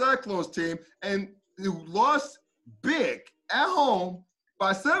same Cyclones team, and who lost big at home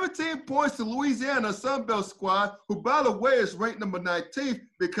by 17 points to Louisiana Sunbelt squad, who, by the way, is ranked number 19th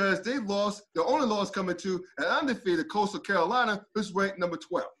because they lost, the only loss coming to an undefeated Coastal Carolina, who's ranked number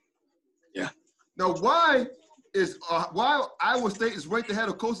 12. Yeah. Now, why Iowa State is ranked ahead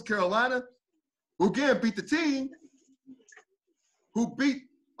of Coastal Carolina, who again beat the team, who beat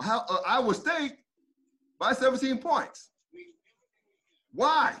Iowa State by 17 points?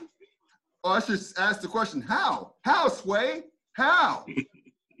 Why? Or I should ask the question, how? How, Sway? How?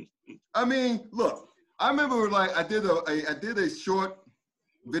 I mean, look, I remember like I did a short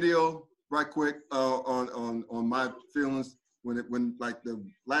video right quick on my feelings when like the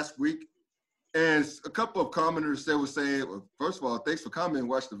last week, and a couple of commenters were saying, well, first of all, thanks for commenting,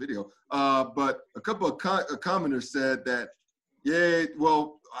 watch the video. But a couple of commenters said that, yeah,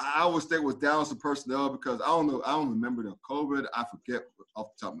 well, Iowa State was down some personnel because I don't remember the COVID. I forget off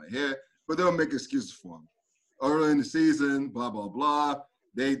the top of my head, but they'll make excuses for them. Early in the season, blah, blah, blah.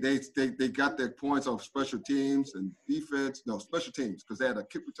 They got their points off special teams and defense. No, special teams, because they had a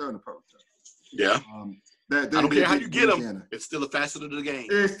kick return and a punt return. Yeah. I don't care how you get them. It's still a facet of the game.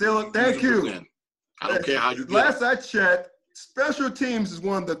 It's still thank you. I don't care how you get them. Last I checked, special teams is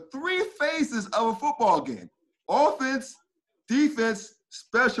one of the three phases of a football game. Offense, defense,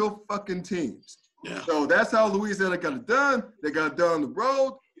 special fucking teams. Yeah. So that's how Louisiana got it done. They got it done on the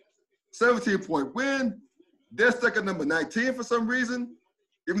road. 17-point win. They're stuck at number 19 for some reason,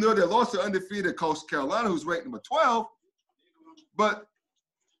 even though they lost to undefeated Coastal Carolina, who's ranked number 12. But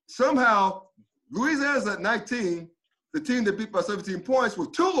somehow, Louisiana's at 19. The team that beat by 17 points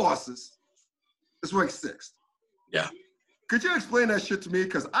with 2 losses is ranked 6th. Yeah. Could you explain that shit to me?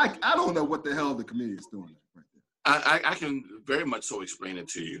 Because I don't know what the hell the community is doing right there. I can very much so explain it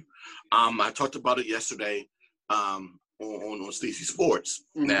to you. I talked about it yesterday on Stacey Sports.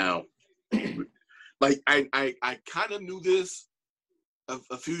 Mm-hmm. Now, like I kind of knew this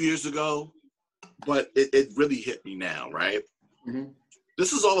a few years ago, but it really hit me now, right? Mm-hmm.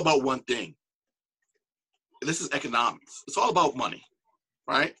 This is all about one thing. This is economics. It's all about money,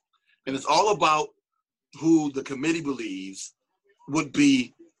 right? And it's all about who the committee believes would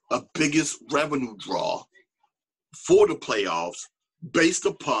be a biggest revenue draw for the playoffs based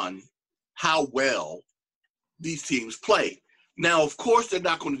upon how well these teams play. Now, of course, they're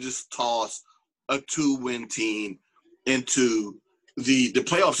not going to just toss a 2-win team into the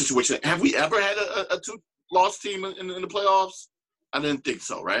playoff situation. Have we ever had a 2-loss team in the playoffs? I didn't think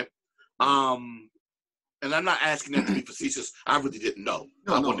so, right? And I'm not asking that to be facetious. I really didn't know.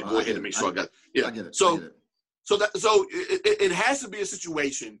 I wanted to go ahead and make sure I got it. Yeah. I get it. So it has to be a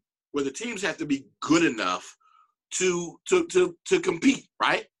situation where the teams have to be good enough to compete,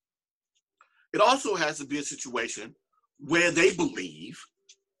 right? It also has to be a situation where they believe,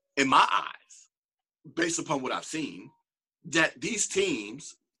 in my eyes, based upon what I've seen, that these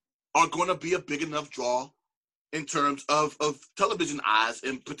teams are going to be a big enough draw in terms of television eyes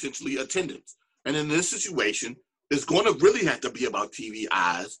and potentially attendance. And in this situation, it's going to really have to be about TV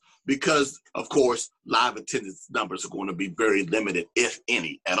eyes because, of course, live attendance numbers are going to be very limited, if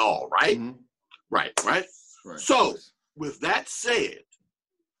any, at all, right? Mm-hmm. Right. So, with that said,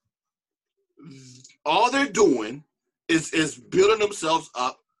 all they're doing is building themselves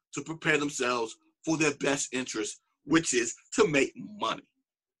up to prepare themselves for their best interest, which is to make money,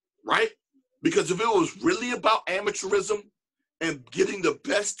 right? Because if it was really about amateurism and getting the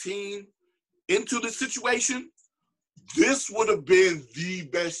best team into the situation, this would have been the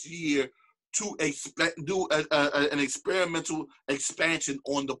best year to do an experimental expansion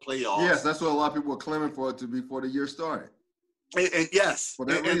on the playoffs. Yes, that's what a lot of people were clamoring for it to be before the year started. And yes, for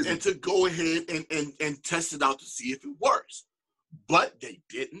that reason. And to go ahead and test it out to see if it works. But they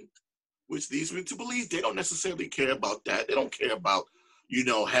didn't, which leads me to believe they don't necessarily care about that. They don't care about,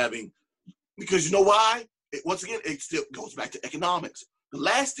 having, because you know why? Once again, it still goes back to economics. The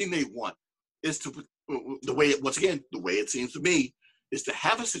last thing they want is the way it seems to me, is to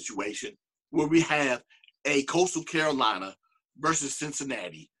have a situation where we have a Coastal Carolina versus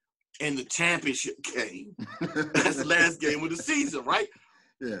Cincinnati in the championship game. That's the last game of the season, right?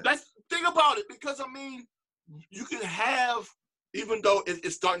 Yeah. Think about it, because you can have, even though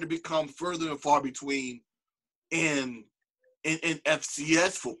it's starting to become further and far between in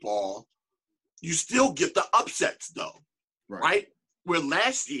FCS football, you still get the upsets though, right? Where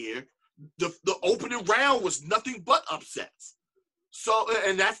last year the opening round was nothing but upsets. So,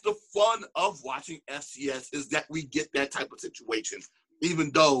 and that's the fun of watching FCS, is that we get that type of situation,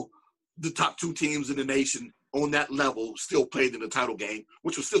 even though the top 2 teams in the nation on that level still played in the title game,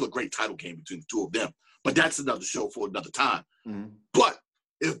 which was still a great title game between the 2 of them. But that's another show for another time. Mm-hmm. But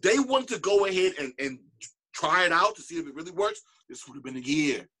if they want to go ahead and try it out to see if it really works, this would have been a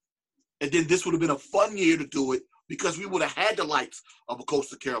year. And then this would have been a fun year to do it because we would have had the likes of a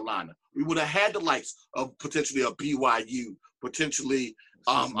Coastal Carolina. We would have had the likes of potentially a BYU, potentially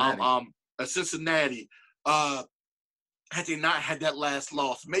a Cincinnati. Had they not had that last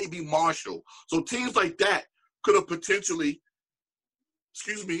loss, maybe Marshall. So teams like that could have potentially,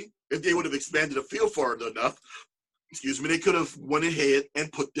 if they would have expanded the field far enough, they could have went ahead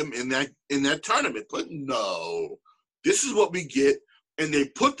and put them in that tournament. But no, this is what we get. And they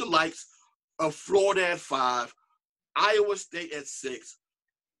put the likes of Florida at 5, Iowa State at 6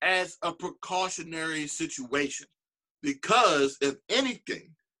 as a precautionary situation. Because if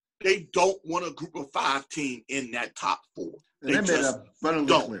anything, they don't want a group of 5 team in that top 4. And they made it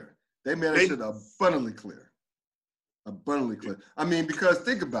abundantly clear. They made it abundantly clear. Abundantly clear. I mean, because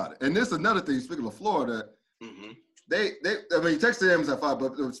think about it. And this is another thing, speaking of Florida, Texas A&M's at 5,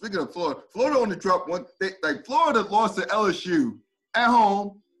 but speaking of Florida only dropped one. Florida lost to LSU at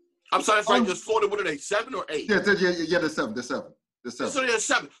home. I'm sorry, Frank, just Florida, what are they, 7 or 8? Yeah, they're 7. They're 7. So they're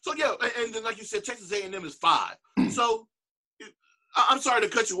 7. So, yeah, and then like you said, Texas A&M is 5. So, I'm sorry to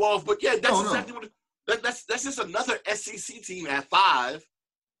cut you off, but, yeah, that's exactly what that's just another SEC team at 5.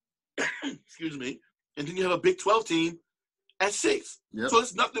 Excuse me. And then you have a Big 12 team at 6. Yep. So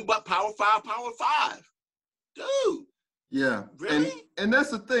it's nothing but Power 5. Dude. Yeah. Really? And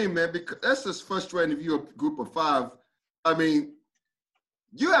that's the thing, man, because that's just frustrating if you're a group of 5. I mean,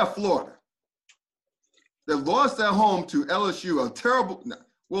 you have Florida that lost at home to LSU, a terrible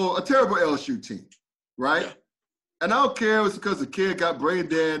LSU team, right? Yeah. And I don't care if it's because the kid got brain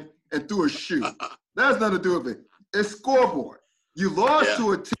dead and threw a shoe. That has nothing to do with it. It's scoreboard. You lost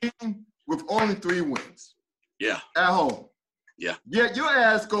to a team with only 3 wins. Yeah. At home. Yeah. Yet your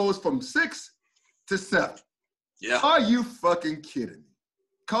ass goes from 6 to 7. Yeah. Are you fucking kidding me?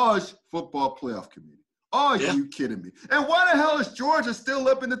 College football playoff committee. Are you kidding me? And why the hell is Georgia still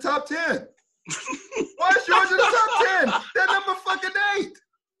up in the top 10? Why is Georgia in the top 10? They're number fucking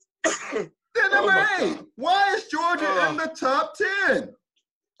 8. They're number 8. God. Why is Georgia in the top 10?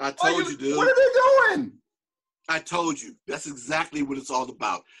 I told you, dude. What are they doing? I told you. That's exactly what it's all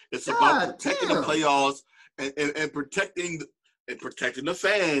about. It's about protecting the playoffs and protecting the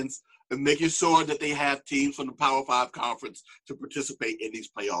fans and making sure that they have teams from the Power 5 conference to participate in these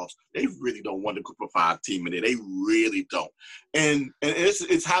playoffs. They really don't want a group of 5 team in there. They really don't. And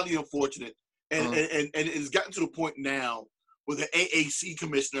it's highly unfortunate. And it's gotten to the point now where the AAC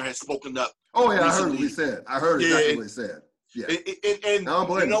commissioner has spoken up. Oh, yeah, recently. I heard what he said. I heard exactly what he said. Yeah. And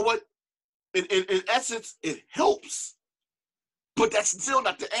you know what? In essence, it helps. But that's still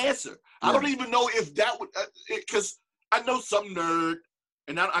not the answer. Yeah. I don't even know if that would because I know some nerd,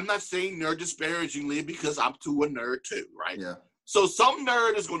 and I'm not saying nerd disparagingly because I'm too a nerd too, right? Yeah. So some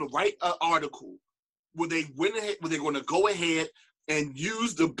nerd is going to write an article where they're going to go ahead and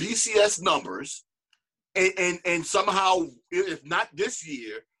use the BCS numbers and somehow, if not this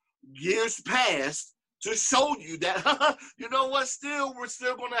year, years past, to show you that, you know what, we're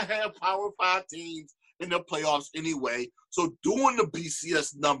still going to have Power 5 teams in the playoffs anyway. So doing the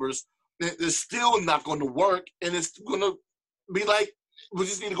BCS numbers is still not going to work, and it's going to be like, we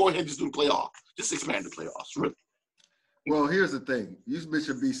just need to go ahead and just do the playoff. Just expand the playoffs, really. Well, here's the thing. You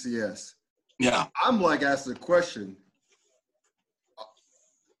mentioned BCS. Yeah. I'm like asking the question,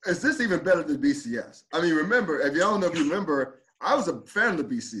 is this even better than BCS? I mean, remember, if y'all don't know if you remember, I was a fan of the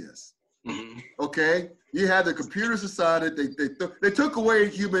BCS. Mm-hmm. Okay? You had the computers decided they took away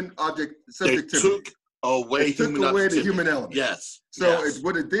human object subjectivity. They took away the human element. Yes. So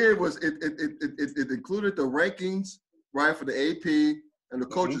what it did was it included the rankings, right, for the AP and the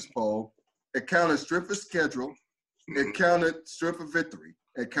coaches poll. It counted strength of schedule. It counted strength of victory.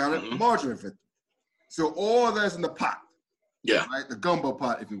 It counted margin of victory. So all that's in the pot. Yeah. Right? The gumbo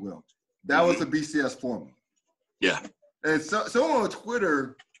pot, if you will. That was the BCS formula. Yeah. And so someone on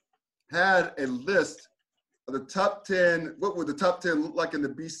Twitter had a list of the top 10. What would the top 10 look like in the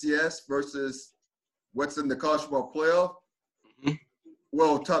BCS versus what's in the college football playoff? Mm-hmm.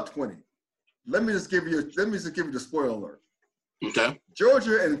 Well, top 20. Let me just give you the spoiler alert. Okay.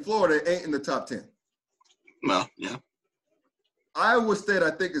 Georgia and Florida ain't in the top 10. Well, yeah. Iowa State, I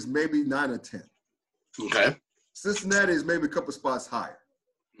think, is maybe 9 or 10. Okay. Cincinnati is maybe a couple spots higher.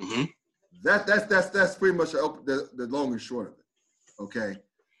 Mm-hmm. That's pretty much the long and short of it. Okay.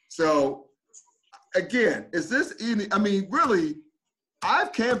 So again, is this I mean, really,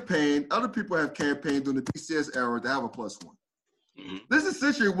 I've campaigned, other people have campaigned during the BCS era to have a +1. Mm-hmm. This is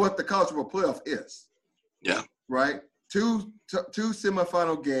essentially what the college football playoff is. Yeah. Right? Two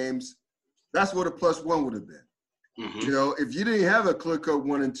semifinal games. That's what a +1 would have been. Mm-hmm. You know, if you didn't have a clear cut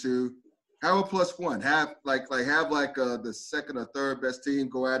 1 and 2, Have a +1. Have the second or third best team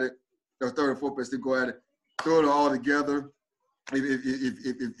go at it, or third or fourth best team go at it. Throw it all together. If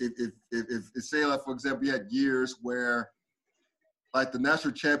say, like, for example, you had years where like the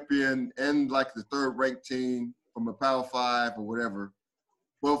national champion and like the third ranked team from a Power 5 or whatever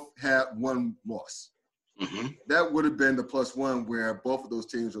both had one loss. Mm-hmm. That would have been the +1 where both of those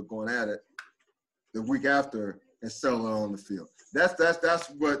teams were going at it the week after and settle it on the field. That's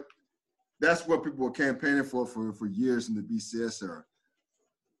what people were campaigning for years in the BCS era.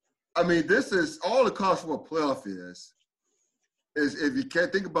 I mean, this is all the college football playoff is if you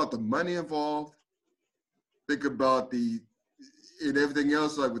can't think about the money involved, think about and everything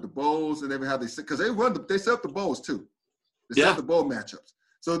else, like with the bowls and everything, how because they set up the bowls too. They set up the bowl matchups.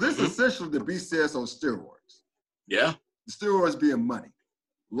 So this is essentially the BCS on steroids. Yeah. The steroids being money.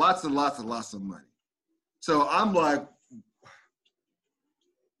 Lots and lots and lots of money. So I'm like,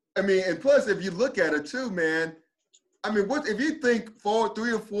 I mean, and plus if you look at it too, man, I mean, what if you think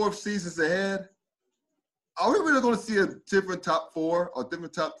 3 or 4 seasons ahead, are we really going to see a different top 4 or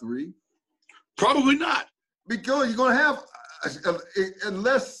different top 3? Probably not. Because you're going to have,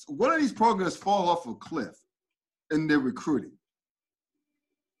 unless one of these programs fall off a cliff in their recruiting.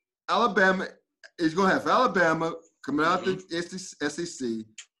 Alabama is going to have Alabama coming out of the SEC.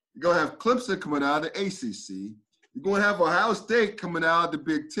 You're going to have Clemson coming out of the ACC. You're going to have Ohio State coming out of the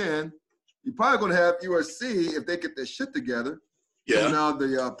Big Ten. You're probably going to have USC, if they get their shit together, coming out of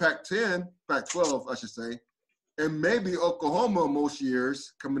the Pac-12, I should say. And maybe Oklahoma most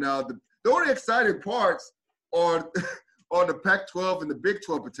years coming out of the only exciting parts are the Pac-12 and the Big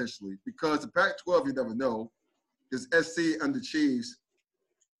 12 potentially, because the Pac-12 you never know, is SC underachieves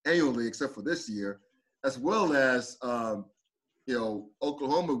annually except for this year, as well as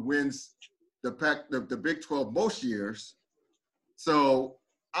Oklahoma wins the Big 12 most years. So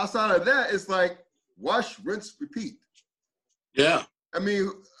outside of that, it's like wash, rinse, repeat. Yeah. I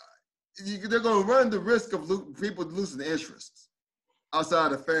mean, they're going to run the risk of people losing interest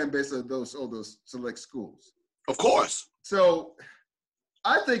outside the fan base of those select schools. Of course. So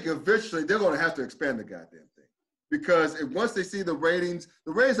I think eventually they're going to have to expand the goddamn thing, because once they see the ratings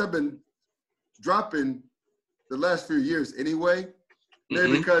have been dropping the last few years anyway.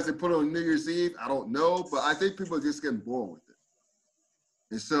 Maybe because they put it on New Year's Eve, I don't know, but I think people are just getting bored with it.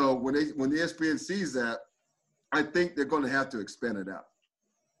 And so when the ESPN sees that, I think they're going to have to expand it out.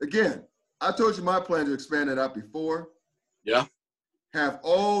 Again, I told you my plan to expand it out before. Yeah. Have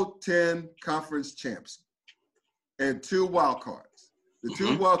all 10 conference champs and 2 wild cards. The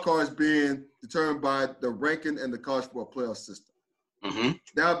 2 wild cards being determined by the ranking and the college football playoff system.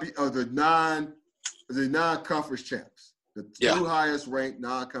 That would be the non-conference champs. The 2 highest ranked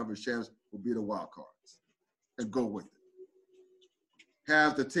non-conference champs will be the wild cards, and go with it.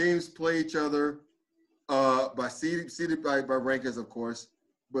 Have the teams play each other by seeded by rankings, of course,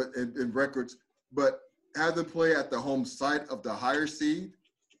 but in records. But have them play at the home site of the higher seed,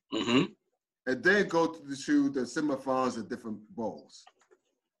 and then go to the semifinals at different bowls.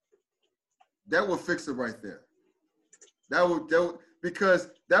 That will fix it right there. Because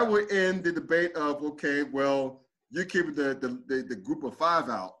that would end the debate of, okay, well, you keep the group of 5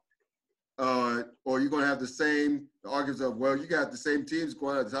 out, or you're going to have the arguments of, well, you got the same teams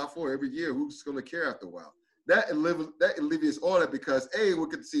going out of the top 4 every year. Who's going to care after a while? That alleviates all that, because we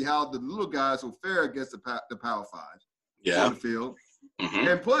get to see how the little guys will fare against the Power 5 on the field.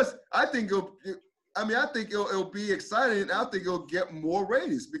 And plus, I think it'll be exciting, and I think it'll get more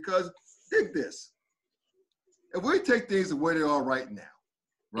ratings, because think this. If we take things the way they are right now,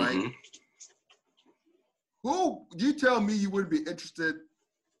 right? Who you tell me you wouldn't be interested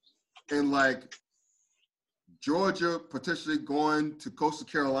in, like, Georgia potentially going to Coastal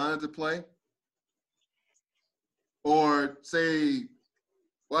Carolina to play? Or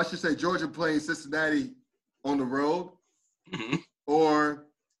I should say Georgia playing Cincinnati on the road? Or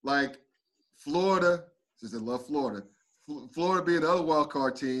like Florida, since I love Florida, Florida being the other wild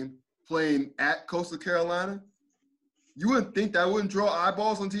card team playing at Coastal Carolina? You wouldn't think that wouldn't draw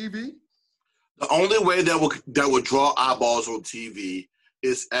eyeballs on TV? The only way that would draw eyeballs on TV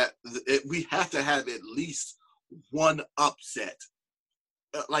is we have to have at least one upset,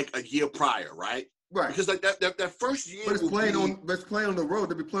 like a year prior, right? Right. Because like that first year, but it's playing on the road.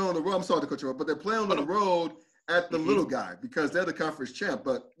 They'll be playing on the road. I'm sorry to cut you off, but they're playing on the road at the little guy, because they're the conference champ.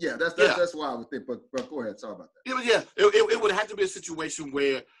 But yeah, that's why I would think. But go ahead, sorry about that. It would have to be a situation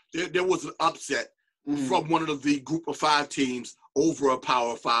where there was an upset from one of the group of 5 teams over a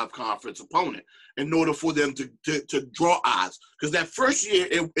Power 5 conference opponent in order for them to draw eyes. Because that first year,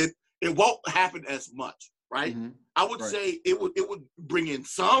 it won't happen as much, right? I would say it would bring in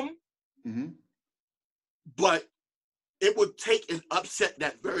some, Mm-hmm. But it would take an upset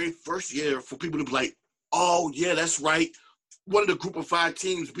that very first year for people to be like, oh, yeah, that's right. One of the group of 5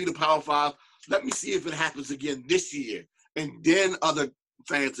 teams beat the Power 5. Let me see if it happens again this year. And then other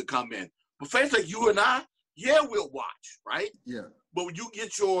fans will come in. But fans like you and I, yeah, we'll watch, right? Yeah. But when you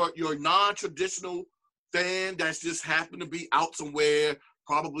get your non-traditional fan that's just happened to be out somewhere,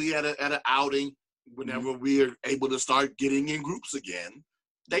 probably at an outing, whenever we're able to start getting in groups again.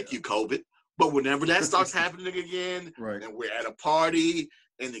 Thank you, COVID. But whenever that starts happening again, right. and we're at a party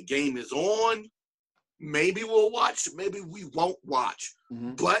and the game is on, maybe we'll watch, maybe we won't watch.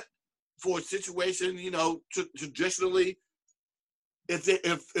 Mm-hmm. But for a situation, traditionally,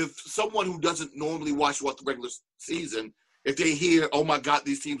 if someone who doesn't normally watch the regular season, if they hear, oh my God,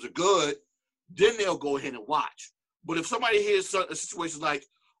 these teams are good, then they'll go ahead and watch. But if somebody hears a situation like,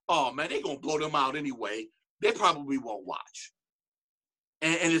 oh man, they're gonna blow them out anyway, they probably won't watch.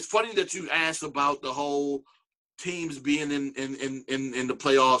 And it's funny that you asked about the whole teams being in the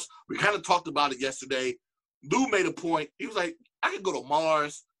playoffs. We kind of talked about it yesterday. Lou made a point. He was like, I could go to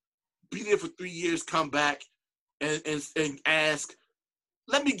Mars, be there for 3 years, come back, and ask,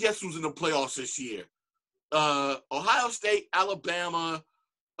 let me guess who's in the playoffs this year. Ohio State, Alabama,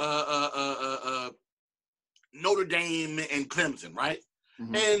 Notre Dame, and Clemson, right?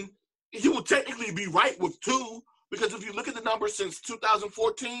 Mm-hmm. And he will technically be right with 2, because if you look at the numbers since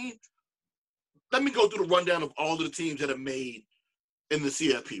 2014, let me go through the rundown of all of the teams that have made in the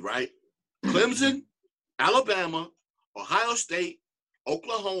CFP, right? Clemson, Alabama, Ohio State,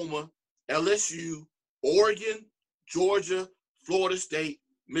 Oklahoma, LSU, Oregon, Georgia, Florida State,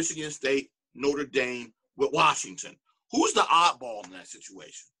 Michigan State, Notre Dame, with Washington. Who's the oddball in that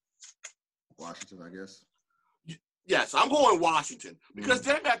situation? Washington, I guess. Yes, I'm going Washington because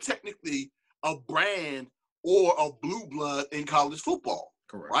they're not technically a brand or a blue blood in college football.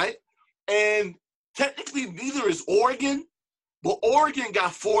 Correct. Right? And technically neither is Oregon, but Oregon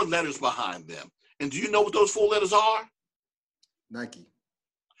got 4 letters behind them. And do you know what those 4 letters are? Nike.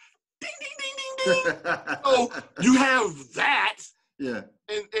 Ding, ding, ding, ding, ding. So you have that. Yeah.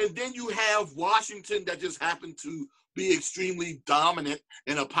 And then you have Washington that just happened to be extremely dominant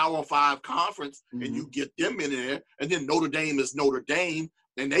in a Power 5 conference, and you get them in there. And then Notre Dame is Notre Dame,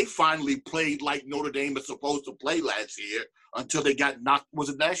 and they finally played like Notre Dame is supposed to play last year until they got knocked. Was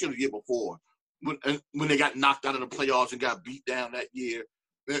it last year or the year before? When they got knocked out of the playoffs and got beat down that year,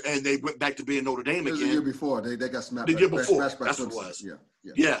 and they went back to being Notre Dame again. It was the year before. They got smacked. The year before. That's what it was.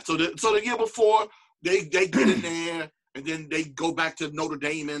 Yeah. So the year before, they get in there, and then they go back to Notre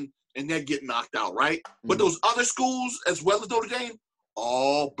Dame and they get knocked out, right? But those other schools, as well as Notre Dame,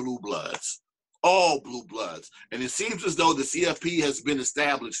 all blue bloods. All blue bloods. And it seems as though the CFP has been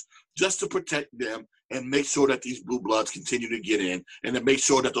established just to protect them and make sure that these blue bloods continue to get in, and to make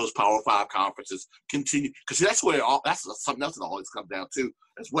sure that those Power 5 conferences continue. Because that's where that's something else that always comes down to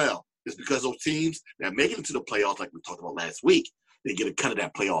as well. It's because those teams that make it into the playoffs, like we talked about last week, they get a cut of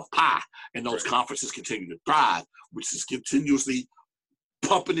that playoff pie, and those conferences continue to thrive, which is continuously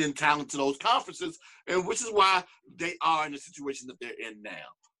pumping in talent to those conferences, and which is why they are in the situation that they're in now.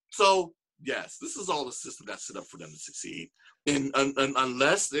 So, yes, this is all the system that's set up for them to succeed. And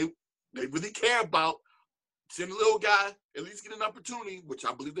unless they really care about seeing a little guy at least get an opportunity, which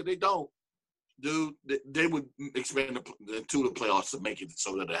I believe that they don't, dude, they would expand to the playoffs to make it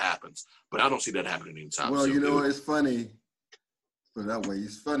so that it happens. But I don't see that happening anytime soon. Well, dude. It's funny, put it that way,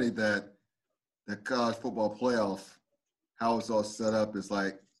 it's funny that the college football playoff, how it's all set up is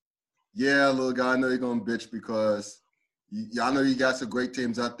like, yeah, little guy, I know you're going to bitch because I know you got some great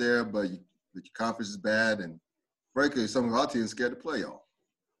teams out there, but your conference is bad. And frankly, some of our teams scared to play y'all.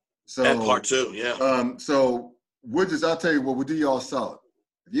 So, that part too, yeah. So I'll tell you what, we'll do y'all solid.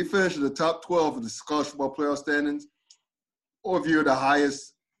 If you finish in the top 12 of the college football playoff standings, or if you're the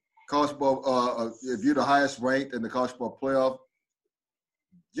highest college football, if you're the highest ranked in the college football playoff,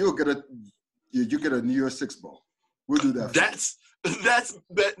 you get a New Year's Six bowl. We'll do that. That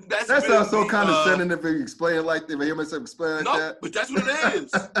sounds so condescending if you explain it like that. If you hear myself explain it like that. But that's what it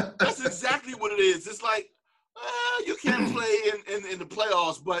is. That's exactly what it is. It's like you can't play in the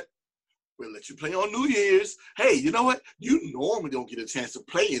playoffs, but we'll let you play on New Year's. Hey, you know what? You normally don't get a chance to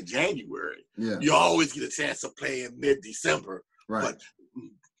play in January. Yeah. You always get a chance to play in mid-December. Right. But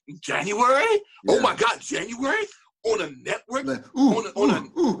January? Yeah. Oh my God, January? On a network? I want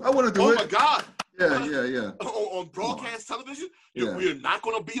to do it. Oh my God. Yeah. On broadcast television? We're not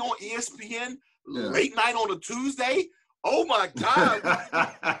going to be on ESPN late night on a Tuesday? Oh my God.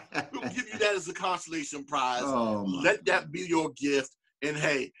 We'll give you that as a consolation prize. Let that be your gift. And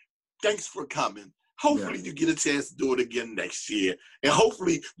hey, thanks for coming. Hopefully you get a chance to do it again next year. And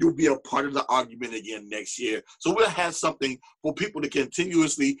hopefully you'll be a part of the argument again next year. So we'll have something for people to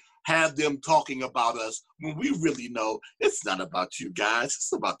continuously have them talking about us when we really know it's not about you guys.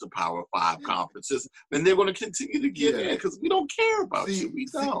 It's about the Power 5 conferences. And they're going to continue to get in because we don't care about you. We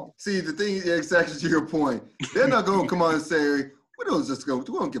don't. See, the thing is exactly to your point. They're not going to come on and say, we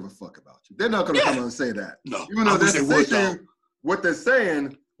don't give a fuck about you. They're not going to come on and say that. No. Even though that's what they're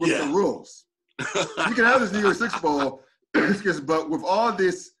saying with the rules. You can have this New Year's Six Bowl, but with all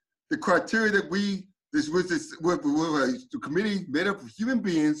this, the criteria that with the committee made up of human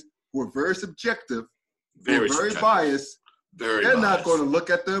beings who are very subjective, very biased. They're not going to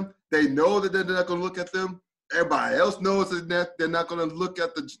look at them. They know that they're not going to look at them. Everybody else knows that they're not going to look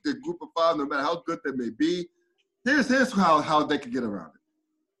at the group of five, no matter how good they may be. Here's how they can get around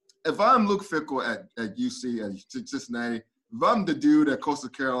it. If I'm Luke Fickell at UC, at Cincinnati, if I'm the dude at Coastal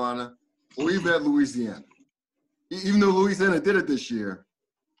Carolina, or even at Louisiana, even though Louisiana did it this year,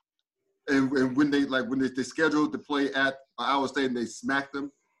 and when they scheduled to play at Iowa State and they smacked them,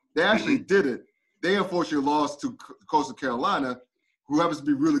 they actually did it. They unfortunately lost to Coastal Carolina, who happens to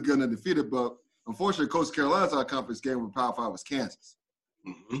be really good and undefeated, but unfortunately Coastal Carolina's our conference game with Power 5 was Kansas.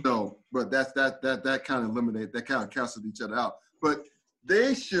 So, but that kind of canceled each other out. But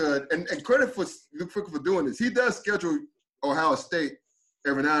they should, and credit for Luke Fickell for doing this. He does schedule Ohio State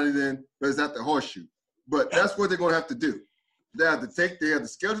every now and then, but it's at the Horseshoe. But that's what they're going to have to do. They have to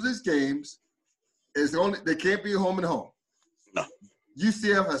schedule these games. They can't be home and home. No.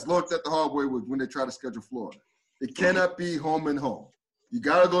 UCF has looked at the hard way when they try to schedule Florida. It cannot be home and home. You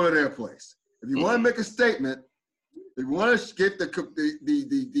got to go to their place. If you want to make a statement, if you want to get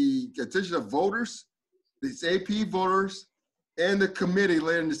the attention of voters, these AP voters, and the committee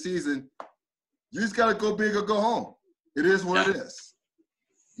later in the season, you just got to go big or go home. It is what it is.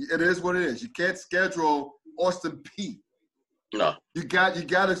 It is what it is. You can't schedule Austin Peay. No. You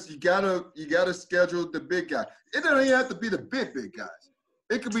gotta schedule the big guy. It doesn't even have to be the big guys.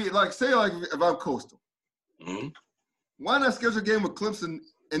 It could be like if I'm Coastal. Why not schedule a game with Clemson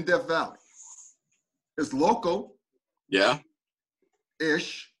in Death Valley? It's local. Yeah.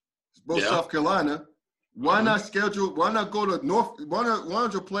 Ish. It's both South Carolina. Why not go to North? Why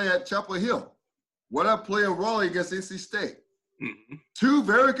don't you play at Chapel Hill? Why not play in Raleigh against NC State? Two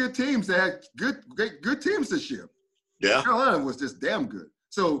very good teams that had good teams this year. Yeah. Carolina was just damn good.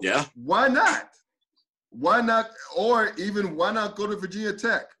 So why not? Why not? Or even why not go to Virginia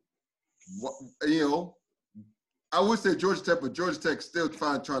Tech? I would say Georgia Tech, but Georgia Tech still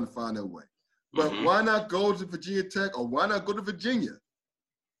trying to find their way. But why not go to Virginia Tech or why not go to Virginia?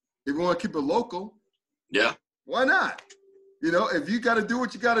 If you want to keep it local. Yeah. Why not? If you got to do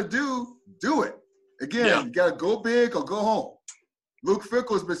what you got to do it. Again, you got to go big or go home. Luke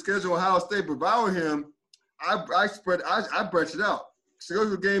Fickell has been scheduled Ohio State, but if I were him, I branch it out.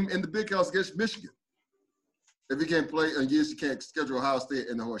 Schedule a game in the Big House against Michigan. If you can't play, and yes, you can't schedule Ohio State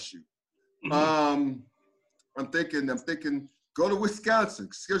in the Horseshoe. I'm thinking, go to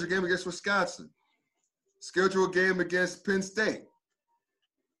Wisconsin. Schedule a game against Wisconsin. Schedule a game against Penn State.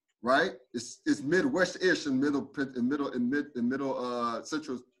 Right? It's Midwest-ish in middle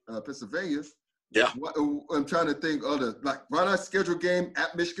central Pennsylvania. Yeah. I'm trying to think why not schedule a game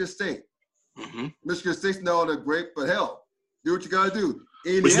at Michigan State? Michigan State's not all that great, but hell, do what you got to do.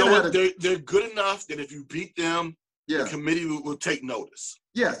 Indiana, but you know what? They're good enough that if you beat them, the committee will take notice.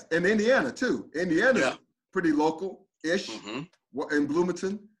 Yes, and Indiana too. Indiana's pretty local-ish in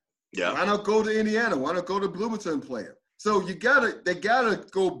Bloomington. Yeah. Why not go to Indiana? Why not go to Bloomington and play it? So they gotta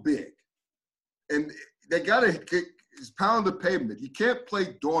go big, and they gotta pound the pavement. You can't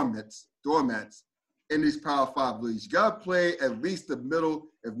play doormats in these Power 5 leagues. You gotta play at least the middle,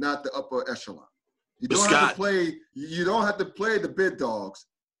 if not the upper echelon. You don't have to play the big dogs.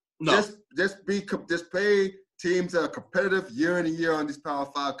 No. Just play teams that are competitive year in and year on these Power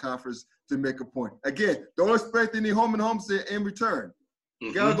 5 conference to make a point. Again, don't expect any home and homes in return.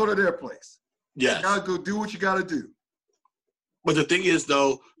 You gotta go to their place. Yes. You gotta go do what you gotta do. But the thing is,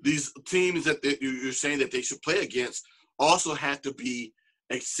 though, these teams that you're saying that they should play against also have to be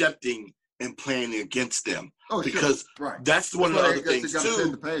accepting and playing against them. Oh, because that's one of the other things, too.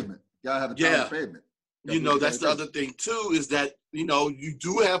 The pavement. You gotta have the pavement. That's the other thing, too, is that, you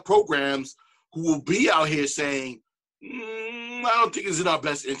do have programs who will be out here saying, I don't think it's in our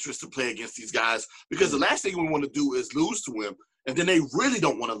best interest to play against these guys, because the last thing we want to do is lose to them, and then they really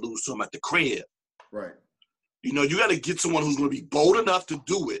don't want to lose to them at the crib. Right. You got to get someone who's going to be bold enough to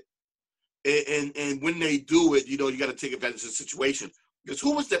do it. And when they do it, you got to take advantage of the situation. Because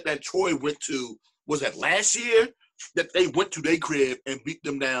who was that Troy went to, was that last year? That they went to their crib and beat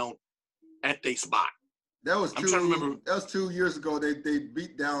them down at their spot. That was I'm trying to remember. That was 2 years ago. They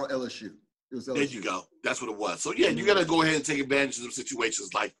beat down LSU. It was LSU. There you go. That's what it was. So, yeah, you got to go ahead and take advantage of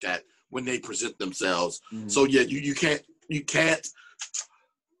situations like that when they present themselves. Mm-hmm. So, yeah, you can't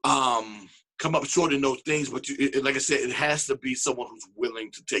come up short in those things, but like I said, it has to be someone who's willing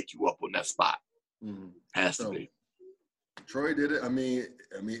to take you up on that spot. Mm-hmm. Has to be. Troy did it. I mean,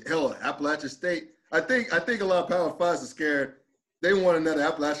 hell, Appalachian State. I think a lot of Power Fives are scared. They want another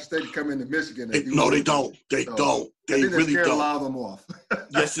Appalachian State to come into Michigan. No, they don't. They don't. They really don't. A lot of them off.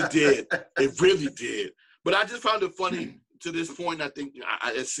 Yes, it did. It really did. But I just found it funny to this point. I think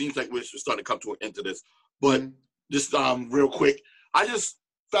it seems like we're starting to come to an end to this. But just real quick, I just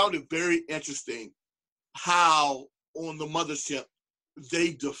found it very interesting how on the mothership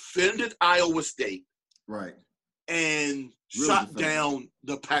they defended Iowa State. Right. And really shot down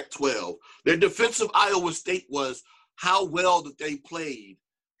the Pac-12. Their defense of Iowa State was how well that they played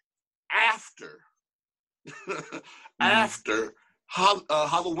after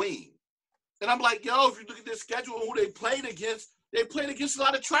Halloween. And I'm like, yo, if you look at their schedule and who they played against a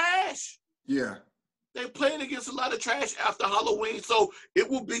lot of trash. Yeah. They played against a lot of trash after Halloween. So it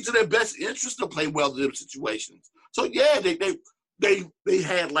will be to their best interest to play well in them situations. So yeah, they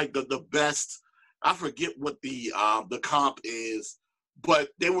had like the best. I forget what the comp is, but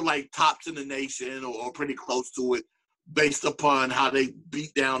they were like tops in the nation or pretty close to it based upon how they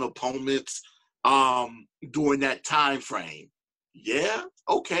beat down opponents during that time frame. Yeah,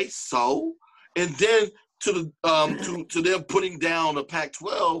 okay, so and then to them putting down the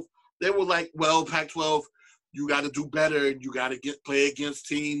Pac-12, they were like, well, Pac-12, you got to do better and you got to play against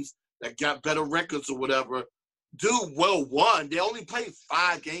teams that got better records or whatever. Dude, well, one, they only played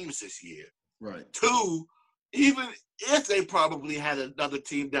 5 games this year. Right. 2, even if they probably had another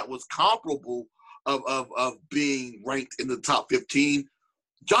team that was comparable of being ranked in the top 15,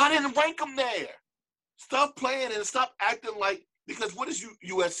 y'all didn't rank them there. Stop playing and stop acting like, because what is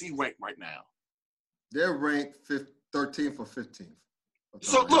USC ranked right now? They're ranked 13th or 15th.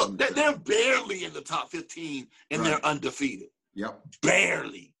 So look, they're barely in the top 15 and they're undefeated. Yep.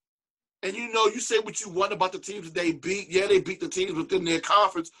 Barely. And you say what you want about the teams that they beat. Yeah, they beat the teams within their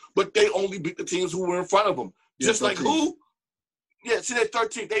conference, but they only beat the teams who were in front of them. Just like who? Yeah, see, they're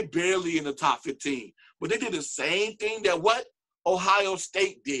 13th. They barely in the top 15. But they did the same thing that what Ohio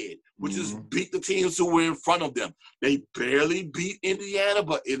State did, which is beat the teams who were in front of them. They barely beat Indiana,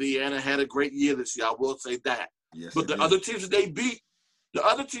 but Indiana had a great year this year. I will say that. Yes, but the other teams that they beat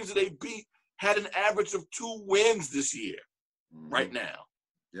had an average of 2 wins this year, right now.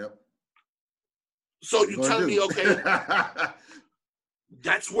 Yep. So you're telling me, okay,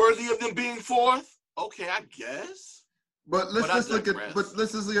 that's worthy of them being 4th? Okay, I guess. But let's look at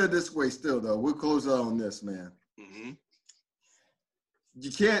it this way still, though. We'll close out on this, man. Mm-hmm.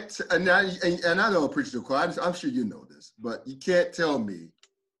 You can't, and I don't preach the choir. I'm sure you know this, but you can't tell me,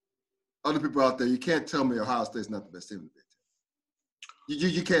 other people out there, you can't tell me Ohio State's not the best team in the Big Ten.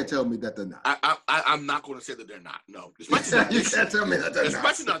 You can't tell me that they're not. I'm not going to say that they're not. No, especially not this can't tell me that they're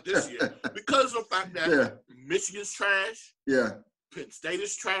especially not this year, because of the fact that Michigan's trash. Yeah. Penn State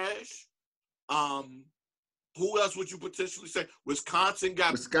is trash. Who else would you potentially say? Wisconsin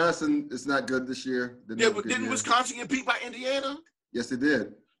is not good this year. Yeah, but didn't Wisconsin get beat by Indiana? Yes, they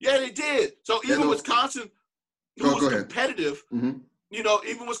did. Yeah, they did. So even Wisconsin, who was competitive,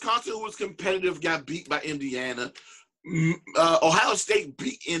 even Wisconsin, who was competitive, got beat by Indiana. Ohio State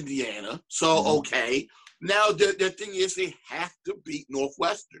beat Indiana, so okay. Now the thing is, they have to beat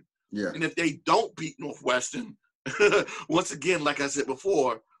Northwestern. Yeah. And if they don't beat Northwestern, once again, like I said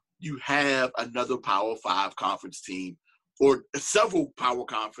before, you have another Power 5 conference team or several Power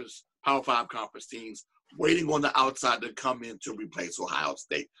 5 conference teams waiting on the outside to come in to replace Ohio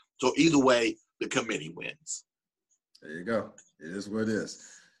State. So either way, the committee wins. There you go. It is what it is.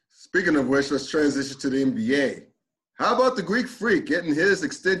 Speaking of which, let's transition to the NBA. How about the Greek Freak getting his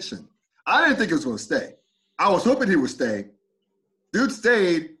extension? I didn't think he was going to stay. I was hoping he would stay. Dude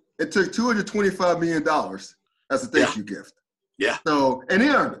stayed and took $225 million as a thank you gift. Yeah. So, and he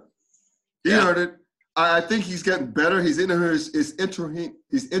earned it. He earned it. I think he's getting better. He's entering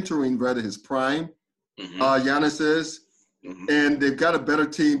his prime. Giannis is. And they've got a better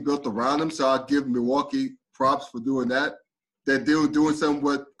team built around him. So I'll give Milwaukee props for doing that. They're doing something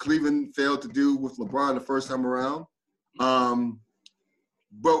what Cleveland failed to do with LeBron the first time around.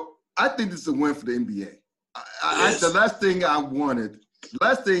 But I think this is a win for the NBA. The last thing I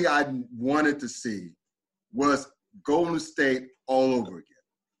wanted to see was Golden State all over again,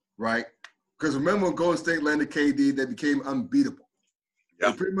 right? Because remember when Golden State landed KD, they became unbeatable.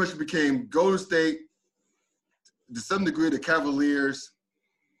 They pretty much became Golden State, to some degree, the Cavaliers,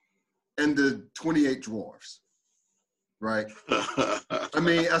 and the 28 dwarfs, right? I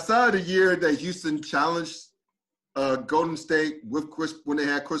mean, aside the year that Houston challenged Golden State with when they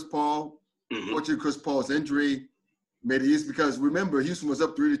had Chris Paul, fortunately Chris Paul's injury made it easy because remember Houston was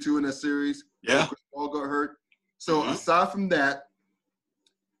up 3-2 in that series. Yeah, Chris Paul got hurt. So aside from that,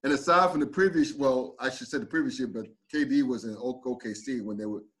 and aside from the previous, well, I should say the previous year, but KD was in OKC when they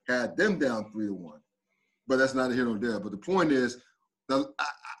had them down 3-1. But that's not here nor there. But the point is,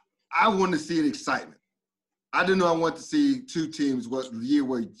 I want to see an excitement. I didn't know I want to see two teams. What the year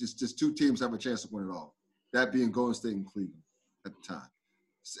where just two teams have a chance to win it all. That being Golden State and Cleveland at the time.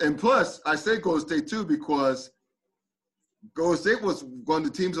 And plus, I say Golden State too because Golden State was one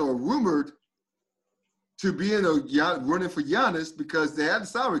of the teams that were rumored to be in running for Giannis because they had the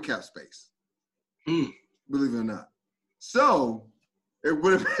salary cap space. Believe it or not. So it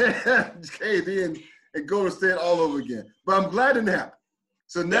would have been KD and Golden State all over again. But I'm glad it didn't happen.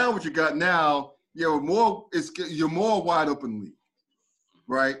 So now what you got now, you're more wide open league,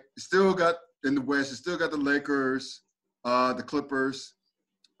 right? You still got in the West, you still got the Lakers, the Clippers.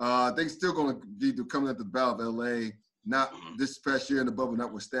 They still going to be coming at the battle of LA. Not this past year in the bubble,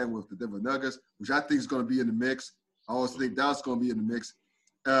 notwithstanding with the Denver Nuggets, which I think is going to be in the mix. I also think Dallas going to be in the mix.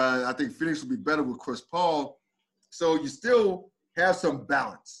 I think Phoenix will be better with Chris Paul. So you still have some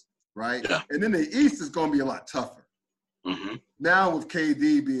balance, right? Yeah. And then the East is going to be a lot tougher. Now with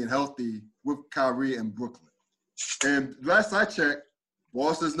KD being healthy with Kyrie and Brooklyn. And last I checked,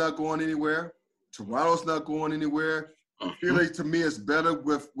 Boston's not going anywhere. Toronto's not going anywhere. Philly, to me, is better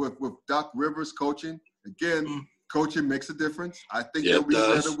with Doc Rivers coaching. Again, coaching makes a difference. I think they'll be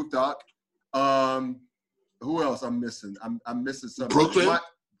better with Doc. Who else I'm missing? I'm missing something. Brooklyn?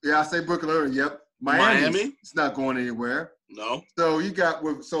 I say Brooklyn earlier. Yep. Miami? It's not going anywhere. No. So you got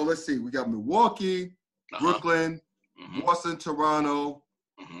 – so let's see. We got Milwaukee, Brooklyn, Boston, Toronto,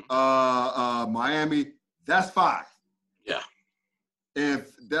 Miami. That's 5. Yeah. And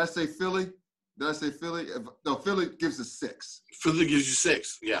did I say Philly? No, Philly gives us 6. Philly gives you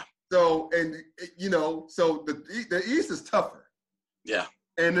 6, yeah. So, and, so the East is tougher. Yeah.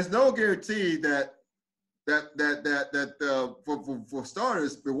 And there's no guarantee that for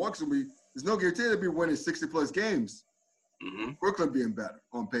starters, Milwaukee's will be, there's no guarantee they'll be winning 60-plus games. Brooklyn being better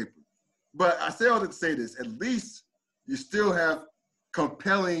on paper. But I say all that to say this, at least you still have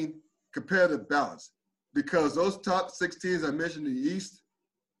compelling competitive balance because those top 6 teams I mentioned in the East,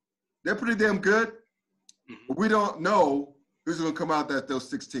 they're pretty damn good. But we don't know who's going to come out at those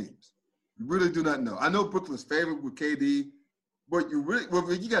 6 teams. We really do not know. I know Brooklyn's favored with KD, but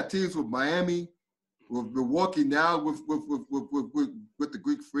you got teams with Miami, with Milwaukee now with the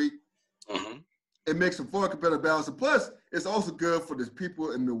Greek Freak. It makes them far competitive balance. And plus, it's also good for the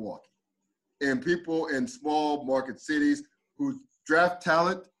people in Milwaukee and people in small market cities who draft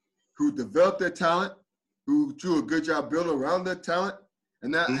talent, who develop their talent, who do a good job building around their talent,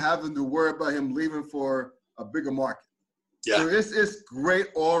 and not having to worry about him leaving for a bigger market. Yeah. So it's great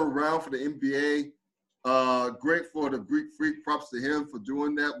all around for the NBA. Great for the Greek Freak. Props to him for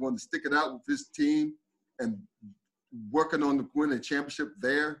doing that, wanting to stick it out with his team and working on the winning championship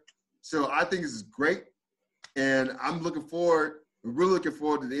there. So I think this is great. And I'm really looking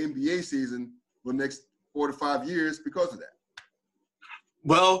forward to the NBA season for the next 4 to 5 years because of that.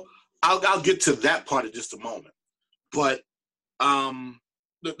 Well, I'll get to that part in just a moment. But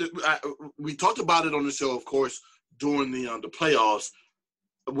we talked about it on the show, of course, during the playoffs,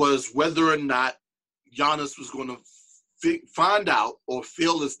 was whether or not Giannis was going to find out or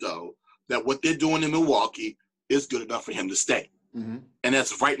feel as though that what they're doing in Milwaukee is good enough for him to stay. And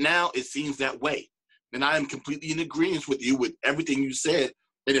as of right now, it seems that way. And I am completely in agreement with you with everything you said.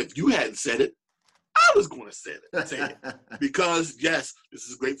 And if you hadn't said it, I was going to say it. Because, yes, this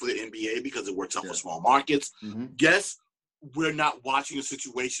is great for the NBA because it works out for small markets. Yes, we're not watching a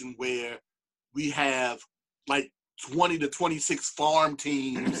situation where we have like 20 to 26 farm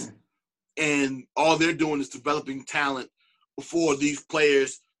teams and all they're doing is developing talent for these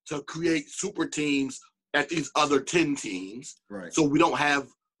players to create super teams at these other 10 teams. Right. So we don't have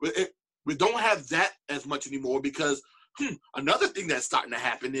that as much anymore because another thing that's starting to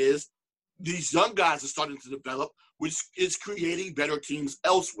happen is these young guys are starting to develop, which is creating better teams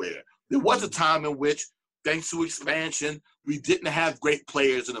elsewhere. There was a time in which, thanks to expansion, we didn't have great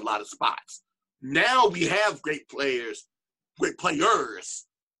players in a lot of spots. Now we have great players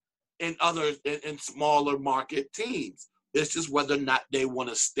in smaller market teams. It's just whether or not they want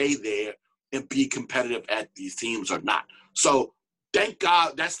to stay there and be competitive at these teams or not. So thank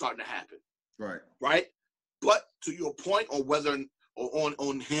God that's starting to happen. Right? But to your point on whether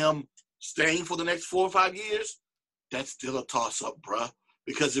on him staying for the next 4 or 5 years, that's still a toss-up, bruh.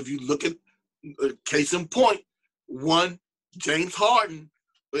 Because if you look at case in point, one, James Harden.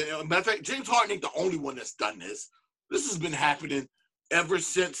 Matter of fact, James Harden ain't the only one that's done this. This has been happening ever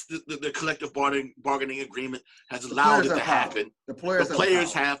since the collective bargaining agreement has allowed it to happen. The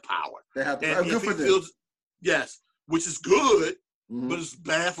players have power. They have and good for them. Yes, which is good, but it's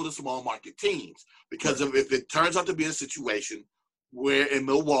bad for the small market teams. Because if it turns out to be a situation where in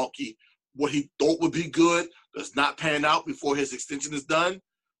Milwaukee, what he thought would be good does not pan out before his extension is done,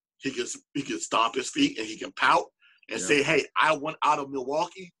 he can stomp his feet and he can pout and say, hey, I want out of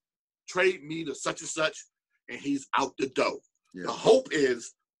Milwaukee, trade me to such and such, and he's out the door. Yeah. The hope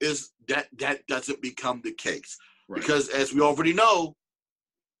is that doesn't become the case. Right. Because as we already know,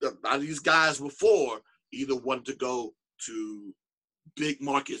 a lot of these guys before either wanted to go to big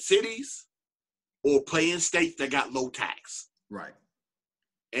market cities or play in states that got low tax. Right.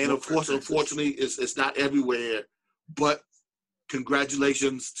 And of course, unfortunately, it's not everywhere, but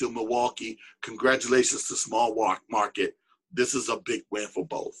congratulations to Milwaukee. Congratulations to small market. This is a big win for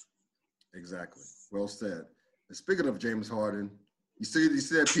both. Exactly. Well said. And speaking of James Harden, you see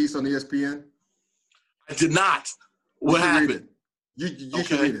that piece on ESPN? I did not. What happened? You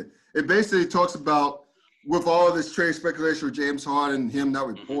should read it. It basically talks about, with all this trade speculation with James Harden, him not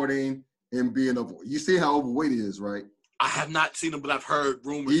reporting, him being overweight. You see how overweight he is, right? I have not seen him, but I've heard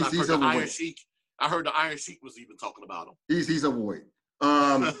rumors. He's overweight. I heard the Iron Sheik was even talking about him. He's overweight.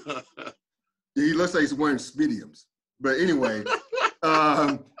 He looks like he's wearing mediums. But anyway,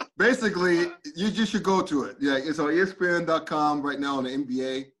 basically, you should go to it. Yeah, it's on ESPN.com right now on the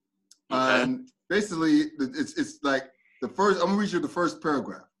NBA. And basically, it's like the first. I'm gonna read you the first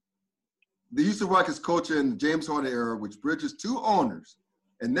paragraph. The Houston Rockets coach in the James Harden era, which bridges 2 owners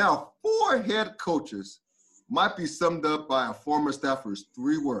and now 4 head coaches, might be summed up by a former staffer's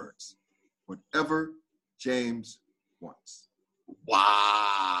 3 words: whatever James wants.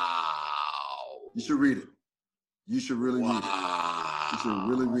 Wow. You should read it. You should really read it. You should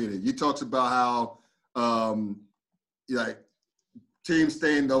really read it. He talks about how like teams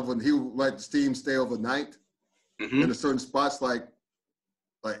staying over, he would like the team stay overnight in a certain spots like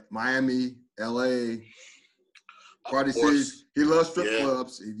Miami, LA, Party Cities. He loves strip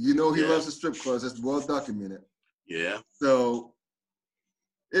clubs. You know he loves the strip clubs. That's well documented. Yeah. So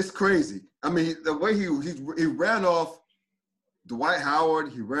it's crazy. I mean, the way he ran off Dwight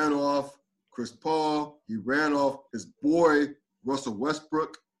Howard, he ran off Chris Paul, he ran off his boy Russell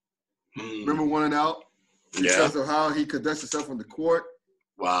Westbrook. Remember running out because of how he conducts himself on the court.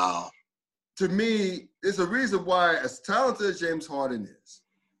 Wow. To me, it's a reason why, as talented as James Harden is,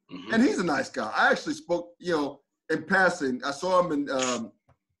 and he's a nice guy. I actually spoke, in passing. I saw him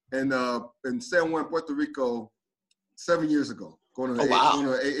in San Juan, Puerto Rico, 7 years ago, going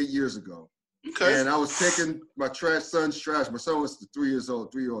on 8 years ago. Okay. And I was taking my son's trash. My son was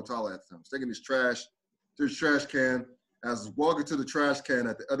 3-year-old taller at the time. I was taking his trash to the trash can. As I was walking to the trash can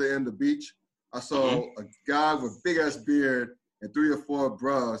at the other end of the beach, I saw a guy with big-ass beard and 3 or 4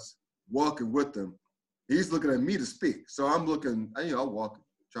 bros walking with him. He's looking at me to speak. So I'm looking, I walk,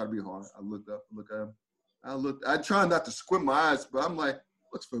 try to be hard. I look up, look at him. I try not to squint my eyes, but I'm like,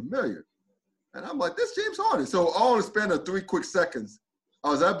 looks familiar. And I'm like, this James Harden. So all in the span of 3 quick seconds, I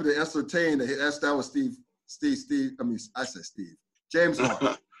was able to ascertain that that was James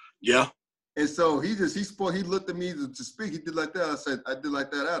Harden. Yeah. And so he looked at me to speak. He did like that. I said, I did like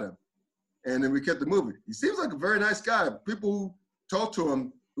that at him. And then we kept the moving. He seems like a very nice guy. People who talk to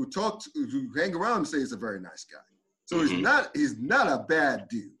him, who hang around him say he's a very nice guy. So he's not a bad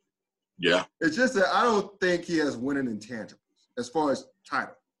dude. Yeah. It's just that I don't think he has winning intangibles as far as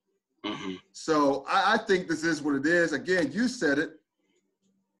title. So I think this is what it is. Again, you said it.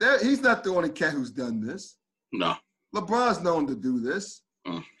 He's not the only cat who's done this. No. LeBron's known to do this.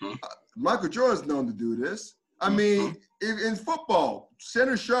 Michael Jordan's known to do this. I mean, in football,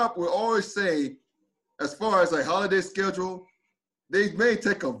 Center Sharp will always say, as far as a holiday schedule, they may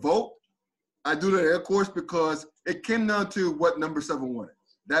take a vote. I do that, of course, because it came down to what number 7 wanted.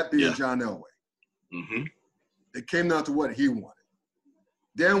 That being John Elway. It came down to what he wanted.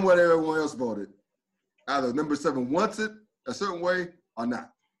 Then what everyone else voted. Either number 7 wants it a certain way or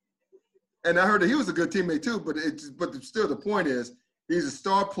not. And I heard that he was a good teammate too, but still the point is he's a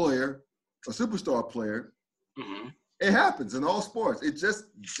star player, a superstar player. It happens in all sports. It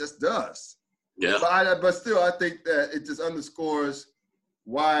just does. Yeah. But still, I think that it just underscores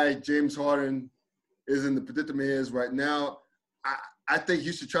why James Harden is in the predicament he is right now. I think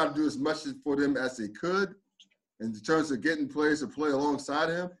you should try to do as much for them as they could in terms of getting players to play alongside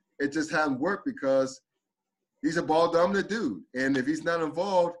him. It just hasn't worked because he's a ball-dominant dude. And if he's not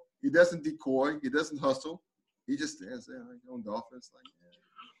involved, he doesn't decoy. He doesn't hustle. He just stands there on the offense like,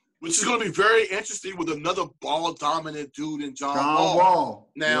 which is going to be very interesting with another ball-dominant dude in John Wall. Wall.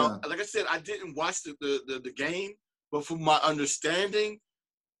 Now, like I said, I didn't watch the game, but from my understanding,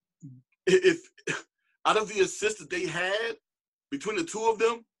 if out of the assists that they had between the two of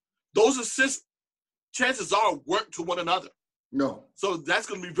them, those assists, chances are, weren't to one another. No. So that's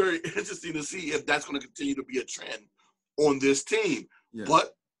going to be very interesting to see if that's going to continue to be a trend on this team. Yeah.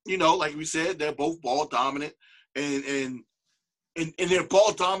 But, like we said, they're both ball dominant and they're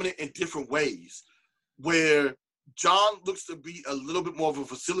ball dominant in different ways, where John looks to be a little bit more of a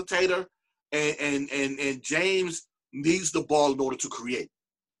facilitator and James needs the ball in order to create.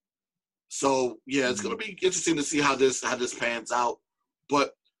 So, yeah, it's going to be interesting to see how this pans out.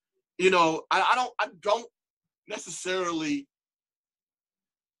 But, I don't necessarily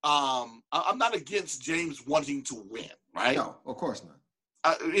I'm not against James wanting to win, right? No, of course not.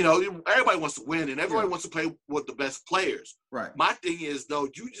 Everybody wants to win and everybody wants to play with the best players. Right. My thing is, though,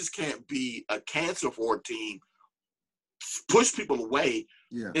 you just can't be a cancer for a team, push people away,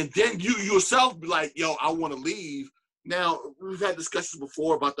 and then you yourself be like, yo, I want to leave. Now, we've had discussions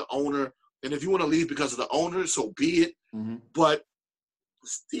before about the owner, and if you want to leave because of the owner, so be it. Mm-hmm. But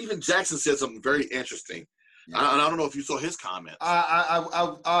Steven Jackson said something very interesting. Yeah. I don't know if you saw his comment.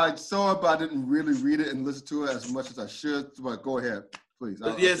 I saw it, but I didn't really read it and listen to it as much as I should. But go ahead, please.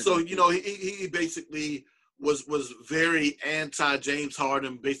 He basically was very anti James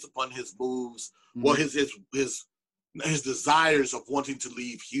Harden based upon his moves, his desires of wanting to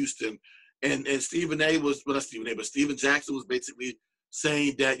leave Houston, and Steven Jackson was basically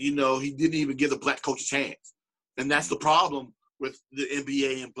saying that he didn't even give the black coach a chance, and that's the problem with the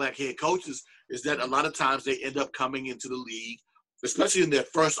NBA and black head coaches, is that a lot of times they end up coming into the league, especially in their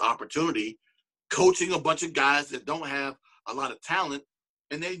first opportunity, coaching a bunch of guys that don't have a lot of talent,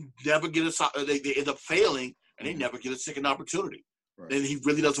 and they never get they end up failing, and they never get a second opportunity. Right. And he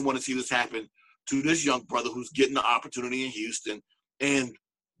really doesn't want to see this happen to this young brother who's getting the opportunity in Houston, and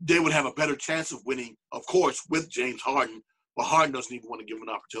they would have a better chance of winning, of course, with James Harden, but Harden doesn't even want to give him an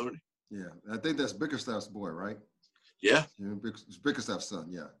opportunity. Yeah, I think that's Bickerstaff's boy, right? Yeah. Bickerstaff's son.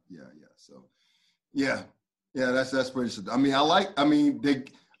 Yeah. So, yeah, that's pretty. They.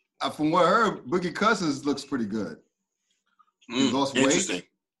 From what I heard, Boogie Cousins looks pretty good. He lost weight,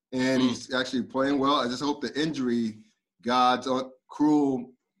 and he's actually playing well. I just hope the injury gods aren't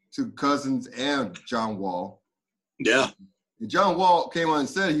cruel to Cousins and John Wall. Yeah. And John Wall came on and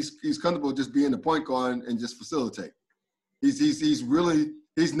said he's comfortable just being the point guard and just facilitate. He's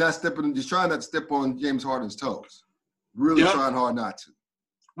not stepping. He's trying not to step on James Harden's toes. Really trying hard not to.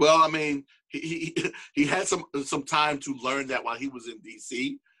 Well, I mean, he had some time to learn that while he was in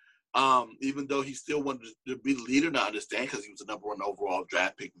D.C., even though he still wanted to be the leader, and I understand because he was the number one overall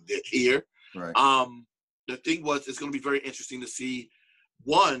draft pick here. Right. The thing was, it's going to be very interesting to see,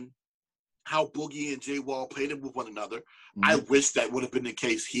 one, how Boogie and Jay Wall played with one another. Mm-hmm. I wish that would have been the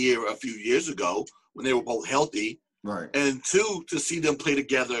case here a few years ago when they were both healthy. Right. And two, to see them play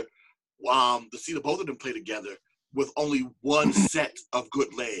together, to see the both of them play together with only one set of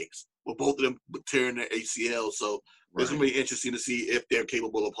good legs, with both of them tearing their ACL. So it's going to be interesting to see if they're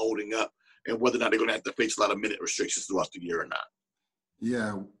capable of holding up and whether or not they're going to have to face a lot of minute restrictions throughout the year or not.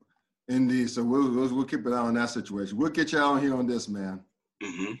 Yeah, indeed. So we'll keep an eye on that situation. We'll get you out here on this, man.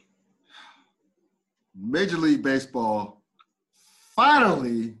 Mm-hmm. Major League Baseball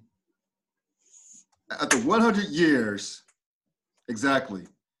finally, after 100 years, exactly,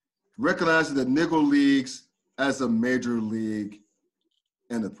 recognizing the Negro Leagues as a major league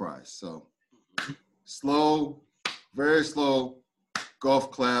enterprise. So slow, very slow golf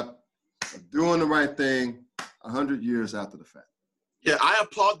clap, doing the right thing 100 years after the fact. Yeah, I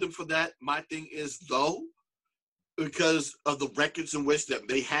applaud them for that. My thing is, though, because of the records in which that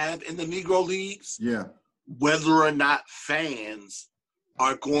they have in the Negro Leagues, whether or not fans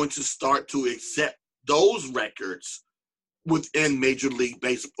are going to start to accept those records within Major League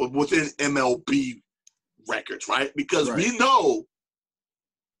Baseball, within MLB records, right? Because we know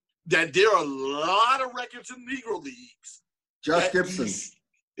that there are a lot of records in Negro Leagues that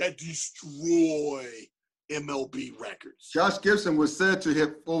destroy MLB records. Josh Gibson was said to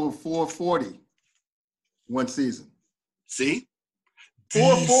hit over 440 one season. See?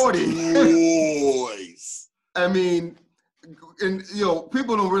 440. I mean, and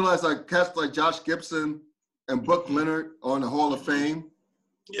people don't realize like cats like Josh Gibson and Buck Leonard are in the Hall of Fame.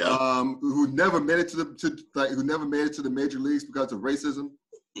 Yeah. Who never made it to the major leagues because of racism.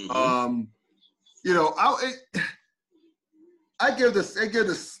 Mm-hmm. I give this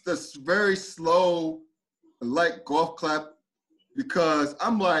very slow, light golf clap because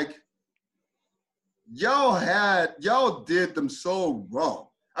I'm like, y'all did them so wrong.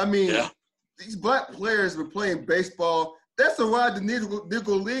 I mean, these black players were playing baseball. That's why the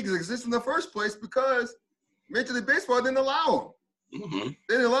Negro Leagues exist in the first place, because Major League Baseball didn't allow them. Mm-hmm.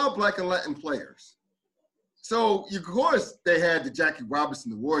 They didn't allow black and Latin players. So, of course, they had the Jackie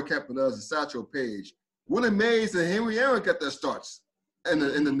Robinson, the Roy Campanellas, the Satchel Paige. Willie Mays and Henry Aaron got their starts in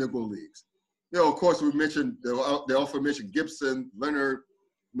the Negro Leagues. You know, of course, we mentioned the aforementioned Gibson, Leonard,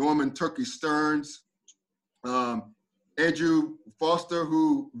 Norman Turkey Stearns, Andrew Foster,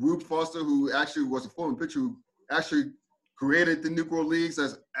 Rube Foster, who actually was a former pitcher who actually created the Negro Leagues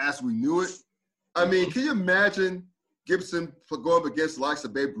as we knew it. I mean, can you imagine Gibson going up against the likes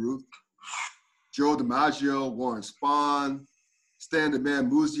of Babe Ruth, Joe DiMaggio, Warren Spahn, Stan the Man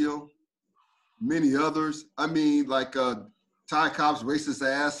Musial, many others? I mean, like Ty Cobb's racist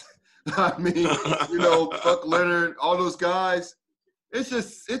ass. I mean, you know, Buck Leonard, all those guys. It's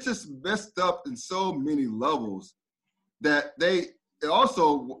just messed up in so many levels that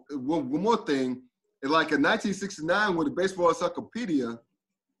also, one more thing, like in 1969, when the Baseball Encyclopedia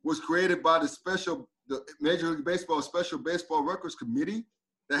was created by the Major League Baseball Special Baseball Records Committee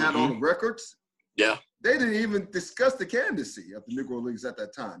that had all the records. Yeah. They didn't even discuss the candidacy of the Negro Leagues at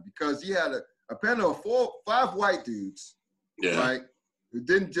that time, because you had a panel of 5 white dudes, right, who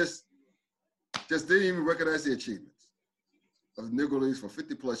didn't didn't even recognize the achievements of the Negro Leagues for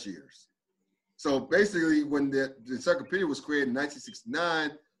 50 plus years. So basically, when the encyclopedia was created in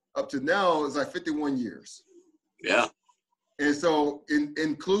 1969, up to now, it's like 51 years. Yeah. And so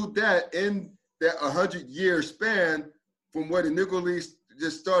include that in that 100-year span from where the Negro Leagues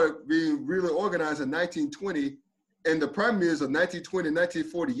just started being really organized in 1920, and the premieres of 1920 and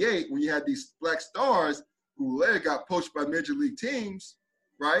 1948, when you had these black stars who later got poached by major league teams,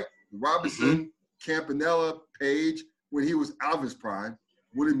 right? Robinson, Campanella, Page, when he was out of his prime,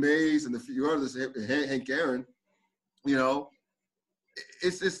 Willie Mays and a few others, Hank Aaron, you know,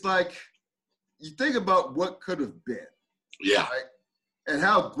 it's like you think about what could have been. Yeah. Right? And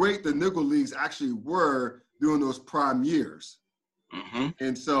how great the Negro Leagues actually were during those prime years.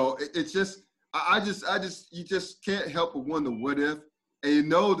 And so it's just, you just can't help but wonder what if. And you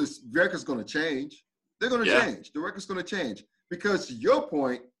know this record's going to change. They're going to change. The record's going to change. Because to your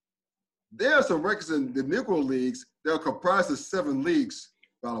point, there are some records in the Negro Leagues that are comprised of 7 leagues,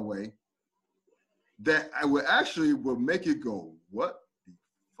 by the way, that will make you go, what the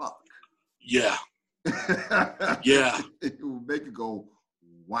fuck? Yeah. Yeah. It will make you go,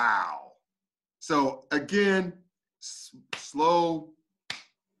 wow. So again, slow,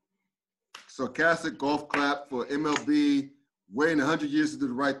 sarcastic golf clap for MLB, waiting 100 years to do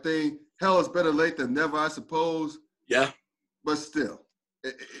the right thing. Hell, it's better late than never, I suppose. Yeah. But still,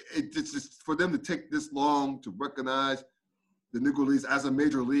 it's just for them to take this long to recognize the Negro Leagues as a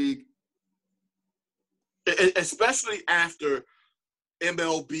major league. Especially after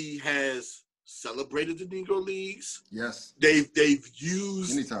MLB has celebrated the Negro Leagues. Yes. They've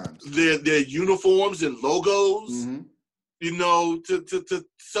used many times their uniforms and logos, you know, to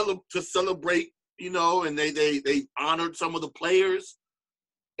celebrate, you know, and they honored some of the players.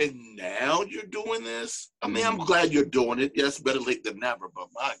 And now you're doing this? I mean, I'm glad you're doing it. Yes, better late than never, but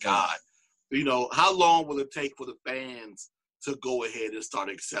my God. You know, how long will it take for the fans to go ahead and start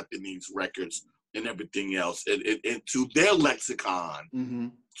accepting these records and everything else into their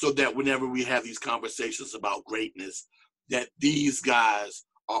lexicon, so that whenever we have these conversations about greatness, that these guys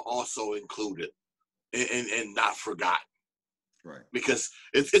are also included and not forgotten. Right. Because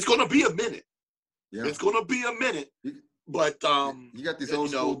it's going to be a minute. Yeah. It's going to be a minute. But you got these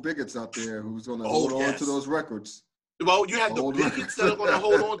old school bigots out there who's going to hold on to those records. Well, you have the bigots that are going to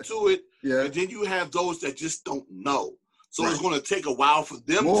hold on to it, and then you have those that just don't know. So it's going to take a while for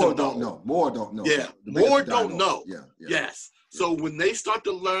them to know. More don't know. Yeah, more don't know. Yeah. Yes. So when they start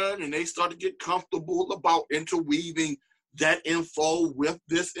to learn and they start to get comfortable about interweaving that info with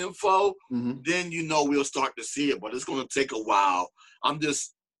this info, then you know we'll start to see it. But it's going to take a while. I'm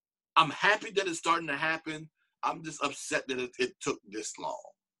happy that it's starting to happen. I'm just upset that it took this long.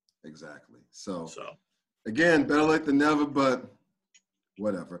 Exactly. So again, better late than never, but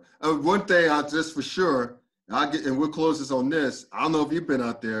whatever. One thing I just for sure, and we'll close this on this. I don't know if you've been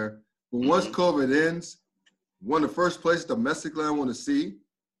out there, but once COVID ends, one of the first places domestically I want to see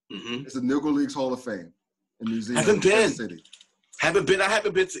is the Negro Leagues Hall of Fame in New Zealand. City. Haven't been. I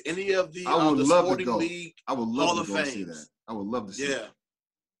haven't been to any of the Sporting League Hall of Fame. I would love to go see that. I would love to see that.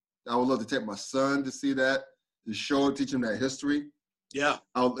 I would love to take my son to see that, to show him, teach him that history. Yeah.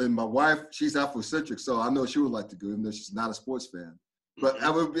 And my wife, she's Afrocentric, so I know she would like to go, even though she's not a sports fan. But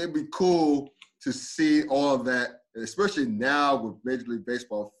it'd be cool to see all of that, especially now with Major League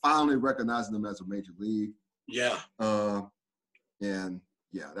Baseball finally recognizing them as a major league. Yeah. And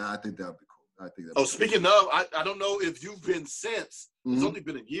Yeah, I think that would be cool. I think that. Oh, speaking of, I don't know if you've been since. Mm-hmm. It's only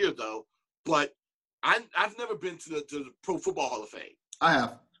been a year though, but I've never been to the Pro Football Hall of Fame. I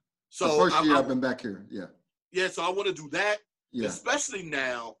have. So the first year I've been back here. Yeah. Yeah, so I want to do that, especially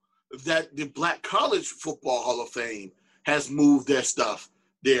now that the Black College Football Hall of Fame has moved their stuff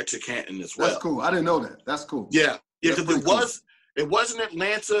there to Canton as well. That's cool. I didn't know that. That's cool. Yeah, because it was in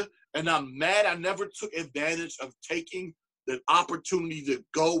Atlanta, and I'm mad I never took advantage of taking the opportunity to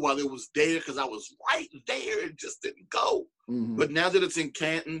go while it was there because I was right there and just didn't go. Mm-hmm. But now that it's in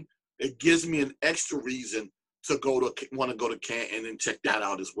Canton, it gives me an extra reason to want to go to Canton and check that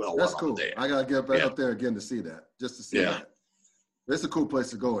out as well. That's cool. I gotta get back up there again to see that, just to see that. It's a cool place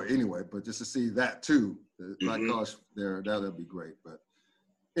to go anyway, but just to see that too, my gosh, that'd be great. But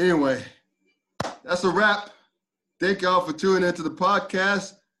anyway, that's a wrap. Thank y'all for tuning into the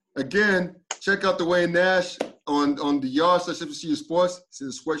podcast. Again, check out Dwayne Nash on the Yard HBCU Sports. See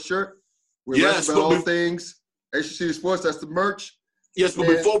the sweatshirt. We're about all things HBCU Sports. That's the merch. Yes, but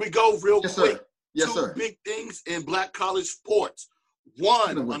before we go, real quick. Sir. Yes, two big things in Black college sports.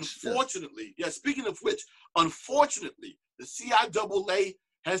 One, unfortunately, speaking of which, unfortunately, the CIAA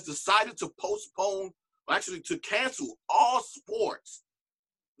has decided to postpone, to cancel all sports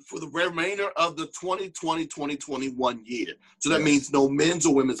for the remainder of the 2020-2021 year. So that means no men's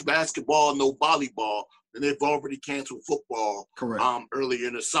or women's basketball, no volleyball, and they've already canceled football earlier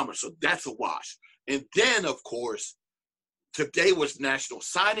in the summer. So that's a wash. And then, of course, today was National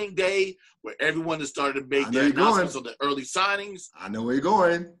Signing Day, where everyone has started to make their announcements on the early signings. I know where you're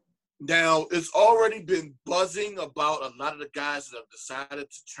going. Now, it's already been buzzing about a lot of the guys that have decided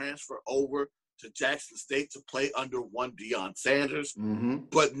to transfer over to Jackson State to play under one Deion Sanders. Mm-hmm.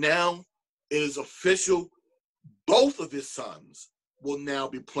 But now it is official. Both of his sons will now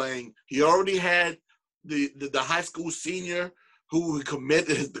be playing. He already had the high school senior who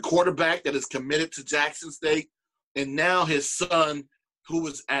committed, the quarterback that is committed to Jackson State. And now his son, who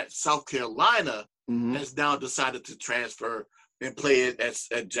was at South Carolina, has now decided to transfer and play it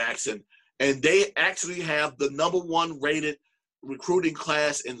at Jackson. And they actually have the number one rated recruiting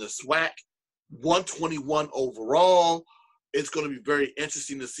class in the SWAC, 121 overall. It's going to be very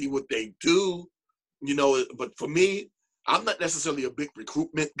interesting to see what they do. But for me, I'm not necessarily a big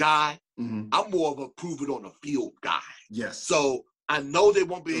recruitment guy. Mm-hmm. I'm more of a prove it on the field guy. Yes. So I know they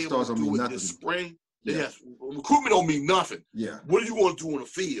won't be able to do it this spring. Yeah. Yes, recruitment don't mean nothing. Yeah. What do you want to do on the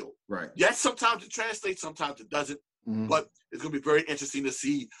field? Right. Yes, sometimes it translates, sometimes it doesn't. Mm-hmm. But it's going to be very interesting to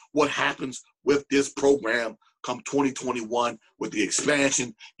see what happens with this program come 2021 with the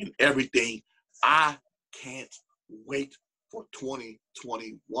expansion and everything. I can't wait for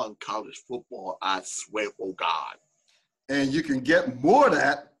 2021 college football. I swear, oh God. And you can get more of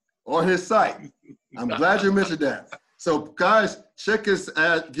that on his site. I'm glad you mentioned that. So, guys, check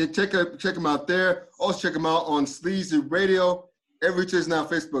him out there. Also, check him out on Sleazy Radio, every Tuesday night on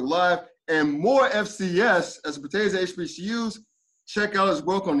Facebook Live, and more FCS as it pertains to HBCUs. Check out his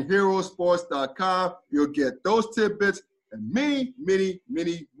work on herosports.com. You'll get those tidbits and many, many,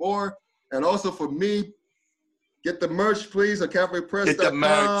 many more. And also for me, get the merch, please, at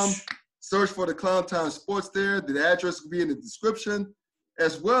CavalryPress.com. Search for the Clown Town Sports there. The address will be in the description.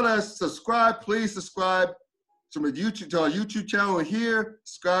 As well as subscribe. Please subscribe to our YouTube channel here.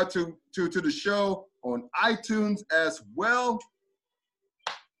 Subscribe to the show on iTunes as well.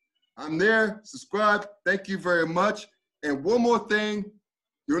 I'm there. Subscribe. Thank you very much. And one more thing.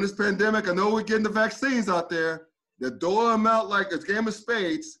 During this pandemic, I know we're getting the vaccines out there. They're doling them out like a game of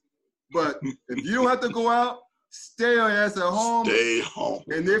spades. But if you don't have to go out, stay your ass at home. Stay home.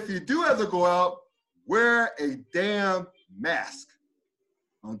 And if you do have to go out, wear a damn mask.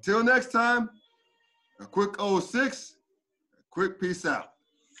 Until next time, a quick 06, a quick peace out.